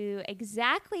podcast to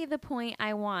exactly the point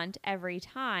I want every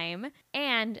time,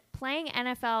 and playing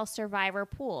NFL Survivor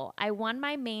Pool. I won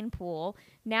my main pool,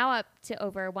 now up to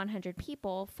over 100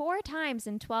 people, 4 times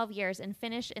in 12 years and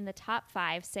finished in the top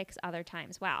 5 6 other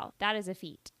times. Wow, that is a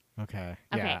feat. Okay.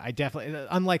 Okay. Yeah, I definitely,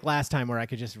 unlike last time where I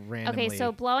could just randomly. Okay,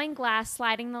 so blowing glass,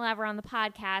 sliding the lever on the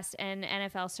podcast, and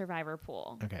NFL Survivor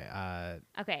Pool. Okay.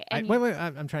 Okay. I, And wait.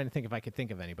 I'm trying to think if I could think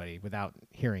of anybody without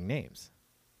hearing names.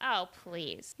 Oh,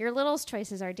 please. Your Littles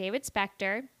choices are David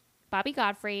Spector, Bobby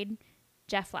Gottfried,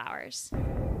 Jeff Flowers.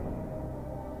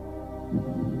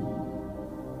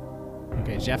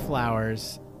 Okay, Jeff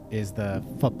Flowers is the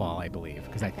football, I believe,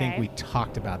 because I think Okay. we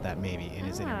talked about that maybe in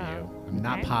his Oh, interview. I'm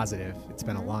not okay. positive. It's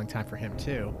been a long time for him,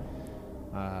 too.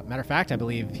 Matter of fact, I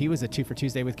believe he was a 2 for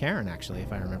Tuesday with Karen, actually,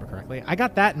 if I remember correctly. I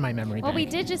got that in my memory Well, we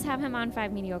bank. did just have him on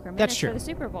 5 Mediocre Minutes That's true. for the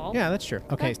Super Bowl. Yeah, that's true.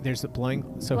 Okay, there's the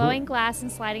blowing. So Blowing glass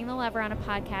and sliding the lever on a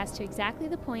podcast to exactly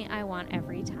the point I want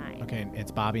every time. Who? Okay,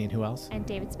 it's Bobby and who else? And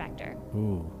David Spector.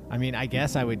 Ooh. I mean, I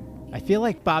guess I would. I feel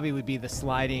like Bobby would be the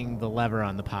sliding the lever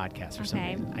on the podcast for some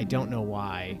Okay. reason. I don't know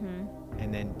why. Mhm.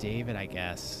 And then David, I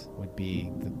guess, would be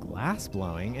the glass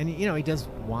blowing. And, you know, he does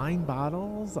wine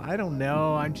bottles. I don't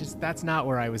know. That's not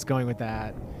where I was going with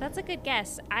that. That's a good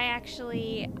guess. I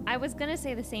was going to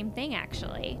say the same thing,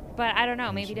 actually. But I don't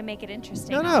know. Maybe to make it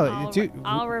interesting.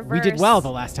 I'll reverse. We did well the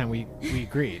last time we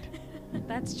agreed.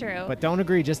 That's true. But don't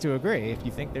agree just to agree if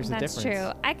you think there's a That's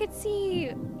difference. true. I could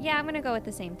see. Yeah, I'm going to go with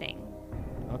the same thing.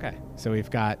 Okay. So we've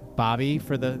got Bobby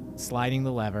for the sliding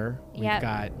the lever. We've Yep.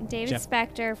 got David Jeff.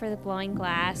 Spector for the blowing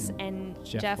glass and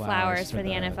Jeff Flowers for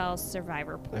the NFL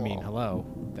Survivor Pool. I mean, hello.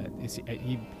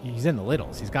 He's in the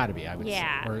Littles. He's got to be, I would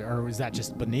Yeah. say. Or is that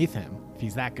just beneath him if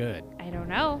he's that good? I don't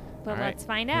know, but All right. let's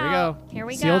find Here out. we go. Here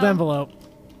we go. Sealed envelope.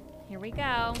 Here we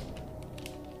go.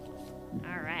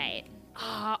 All right.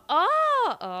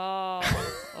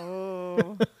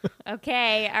 Oh.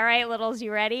 Okay. All right, Littles,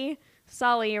 you ready?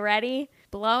 Sully, you ready?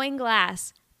 Blowing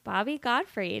glass. Bobby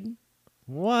Gottfried.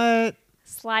 What?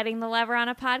 Sliding the lever on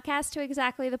a podcast to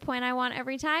exactly the point I want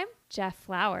every time. Jeff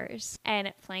Flowers.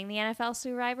 And playing the NFL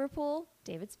Survivor Pool.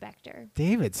 David Spector.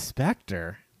 David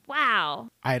Spector. Wow.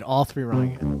 I had all 3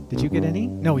 wrong. Did you get any?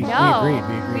 No, we agreed.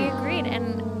 We agreed,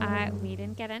 and we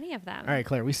didn't get any of them. All right,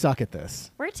 Claire, we suck at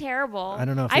this. We're terrible. I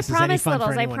don't know if this is any promise, fun for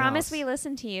Littles. I anyone promise else. we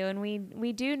listen to you, and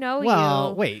we do know you.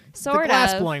 Well, wait. Sort the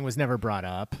glass of. blowing was never brought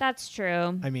up. That's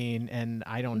true. I mean, and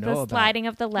I don't know The about sliding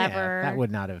of the Yeah, lever. that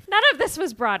would not have. None of this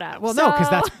was brought up. Well, no, because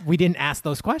so- that's we didn't ask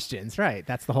those questions, right?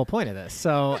 That's the whole point of this.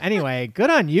 So anyway, good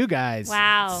on you guys.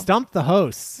 Wow. Stump the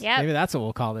hosts. Yep. Maybe that's what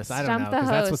we'll call this. I don't Stump know the because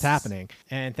that's what's hosts. happening.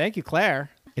 And thank you, Claire.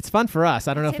 It's fun for us.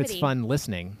 I don't know if it's Activity. fun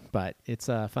listening, but it's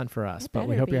fun for us. It But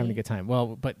we better hope you're having a be. good time.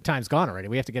 Well, but time's gone already.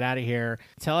 We have to get out of here.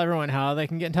 Tell everyone how they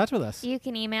can get in touch with us. You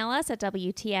can email us at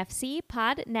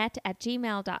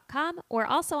WTFCpodnet@gmail.com. We're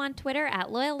also on Twitter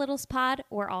at Loyal Littles Pod.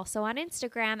 We're also on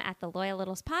Instagram at the Loyal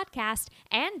Littles Podcast.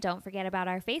 And don't forget about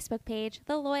our Facebook page,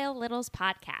 the Loyal Littles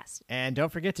Podcast. And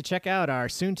don't forget to check out our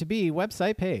soon-to-be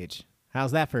website page.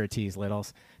 How's that for a tease,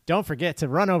 Littles? Don't forget to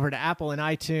run over to Apple and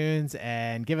iTunes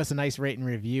and give us a nice rate and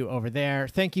review over there.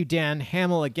 Thank you, Dan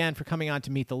Hamill, again for coming on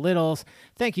to Meet the Littles.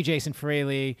 Thank you, Jason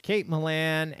Fraley, Kate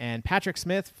Milan, and Patrick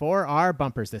Smith for our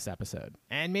bumpers this episode.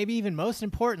 And maybe even most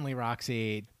importantly,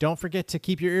 Roxy, don't forget to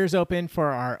keep your ears open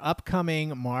for our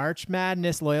upcoming March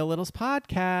Madness Loyal Littles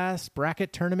Podcast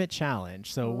Bracket Tournament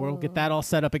Challenge. So we'll get that all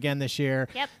set up again this year.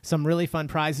 Yep. Some really fun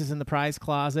prizes in the prize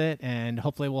closet, and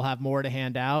hopefully we'll have more to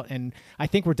hand out. And I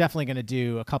think we're definitely going to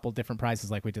do a couple different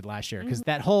prizes like we did last year, because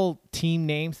that whole team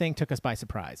name thing took us by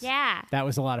surprise. Yeah. That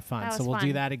was a lot of fun. That So was we'll do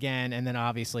fun. that again. And then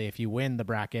obviously if you win the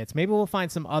brackets, maybe we'll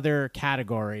find some other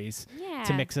categories Yeah.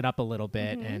 to mix it up a little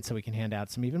bit, and so we can hand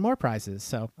out some even more prizes.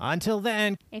 So until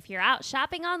then, If you're out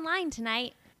shopping online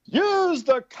tonight. Use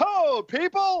the code,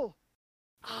 people!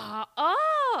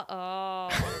 Oh.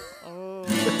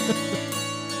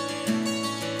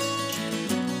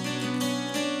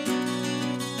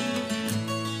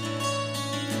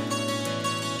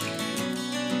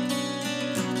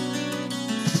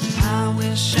 I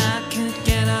wish I could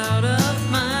get out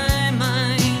of my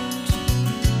mind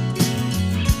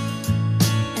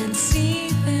and see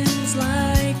things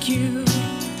like you.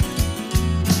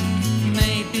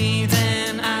 Maybe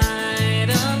then I'd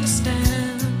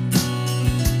understand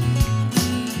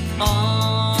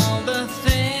all the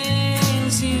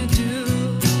things you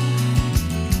do.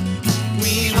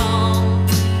 We've all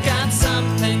got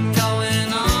something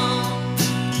going on.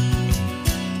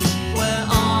 We're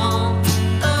all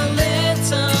a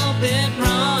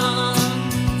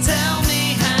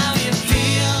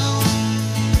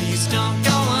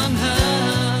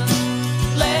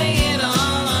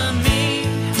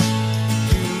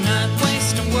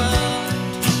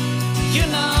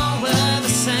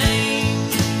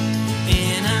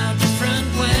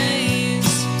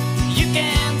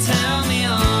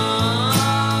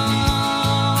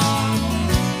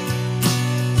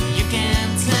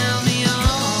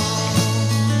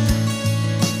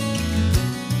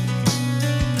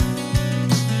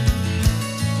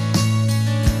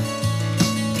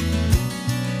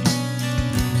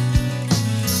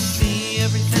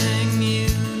everything you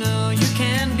know you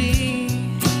can be.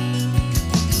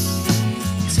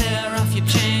 Tear off your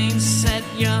chains, set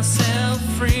yourself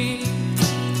free.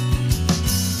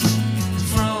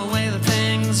 Throw away the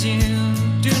things you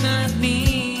do not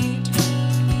need.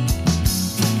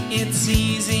 It's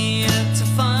easier to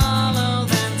follow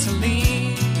than to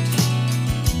lead.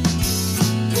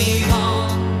 We all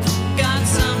got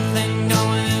something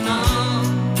going on.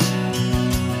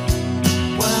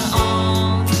 We're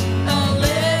all a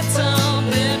little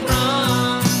bit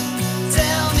wrong.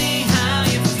 Tell me how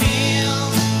you feel.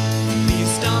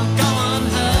 Please don't go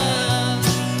unheard.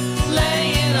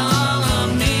 Lay it all on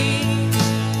me.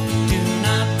 Do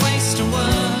not waste a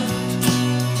word.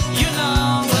 You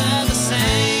know we're the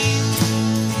same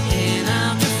in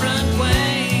our different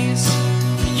ways.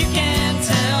 You can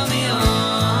tell me all.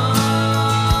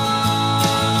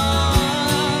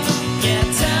 Yeah,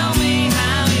 tell me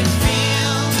how you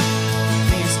feel.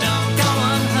 Please don't go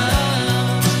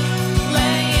unheard.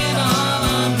 Lay it all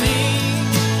on me.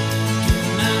 Do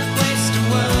not waste a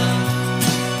word.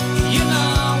 You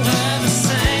know we're the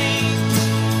same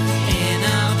in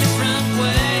our different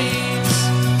ways.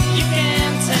 You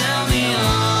can tell me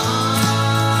all.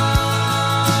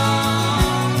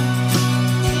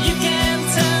 You can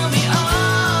tell me all.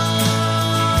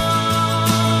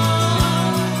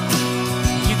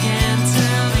 You can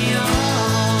tell me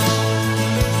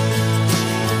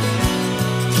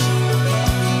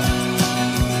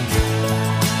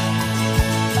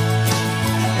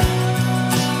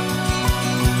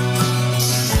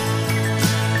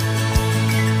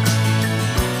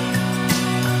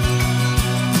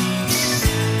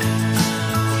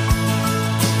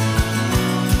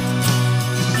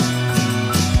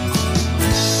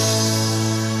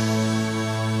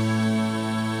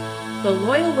The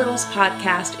Loyal Littles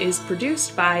podcast is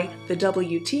produced by the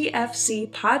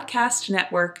WTFC Podcast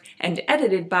Network and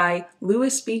edited by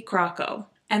Louis B. Crocco.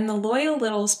 And the Loyal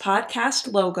Littles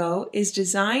podcast logo is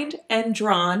designed and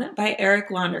drawn by Eric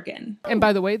Lonergan. And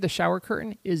by the way, the shower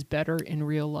curtain is better in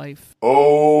real life.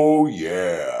 Oh,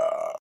 yeah.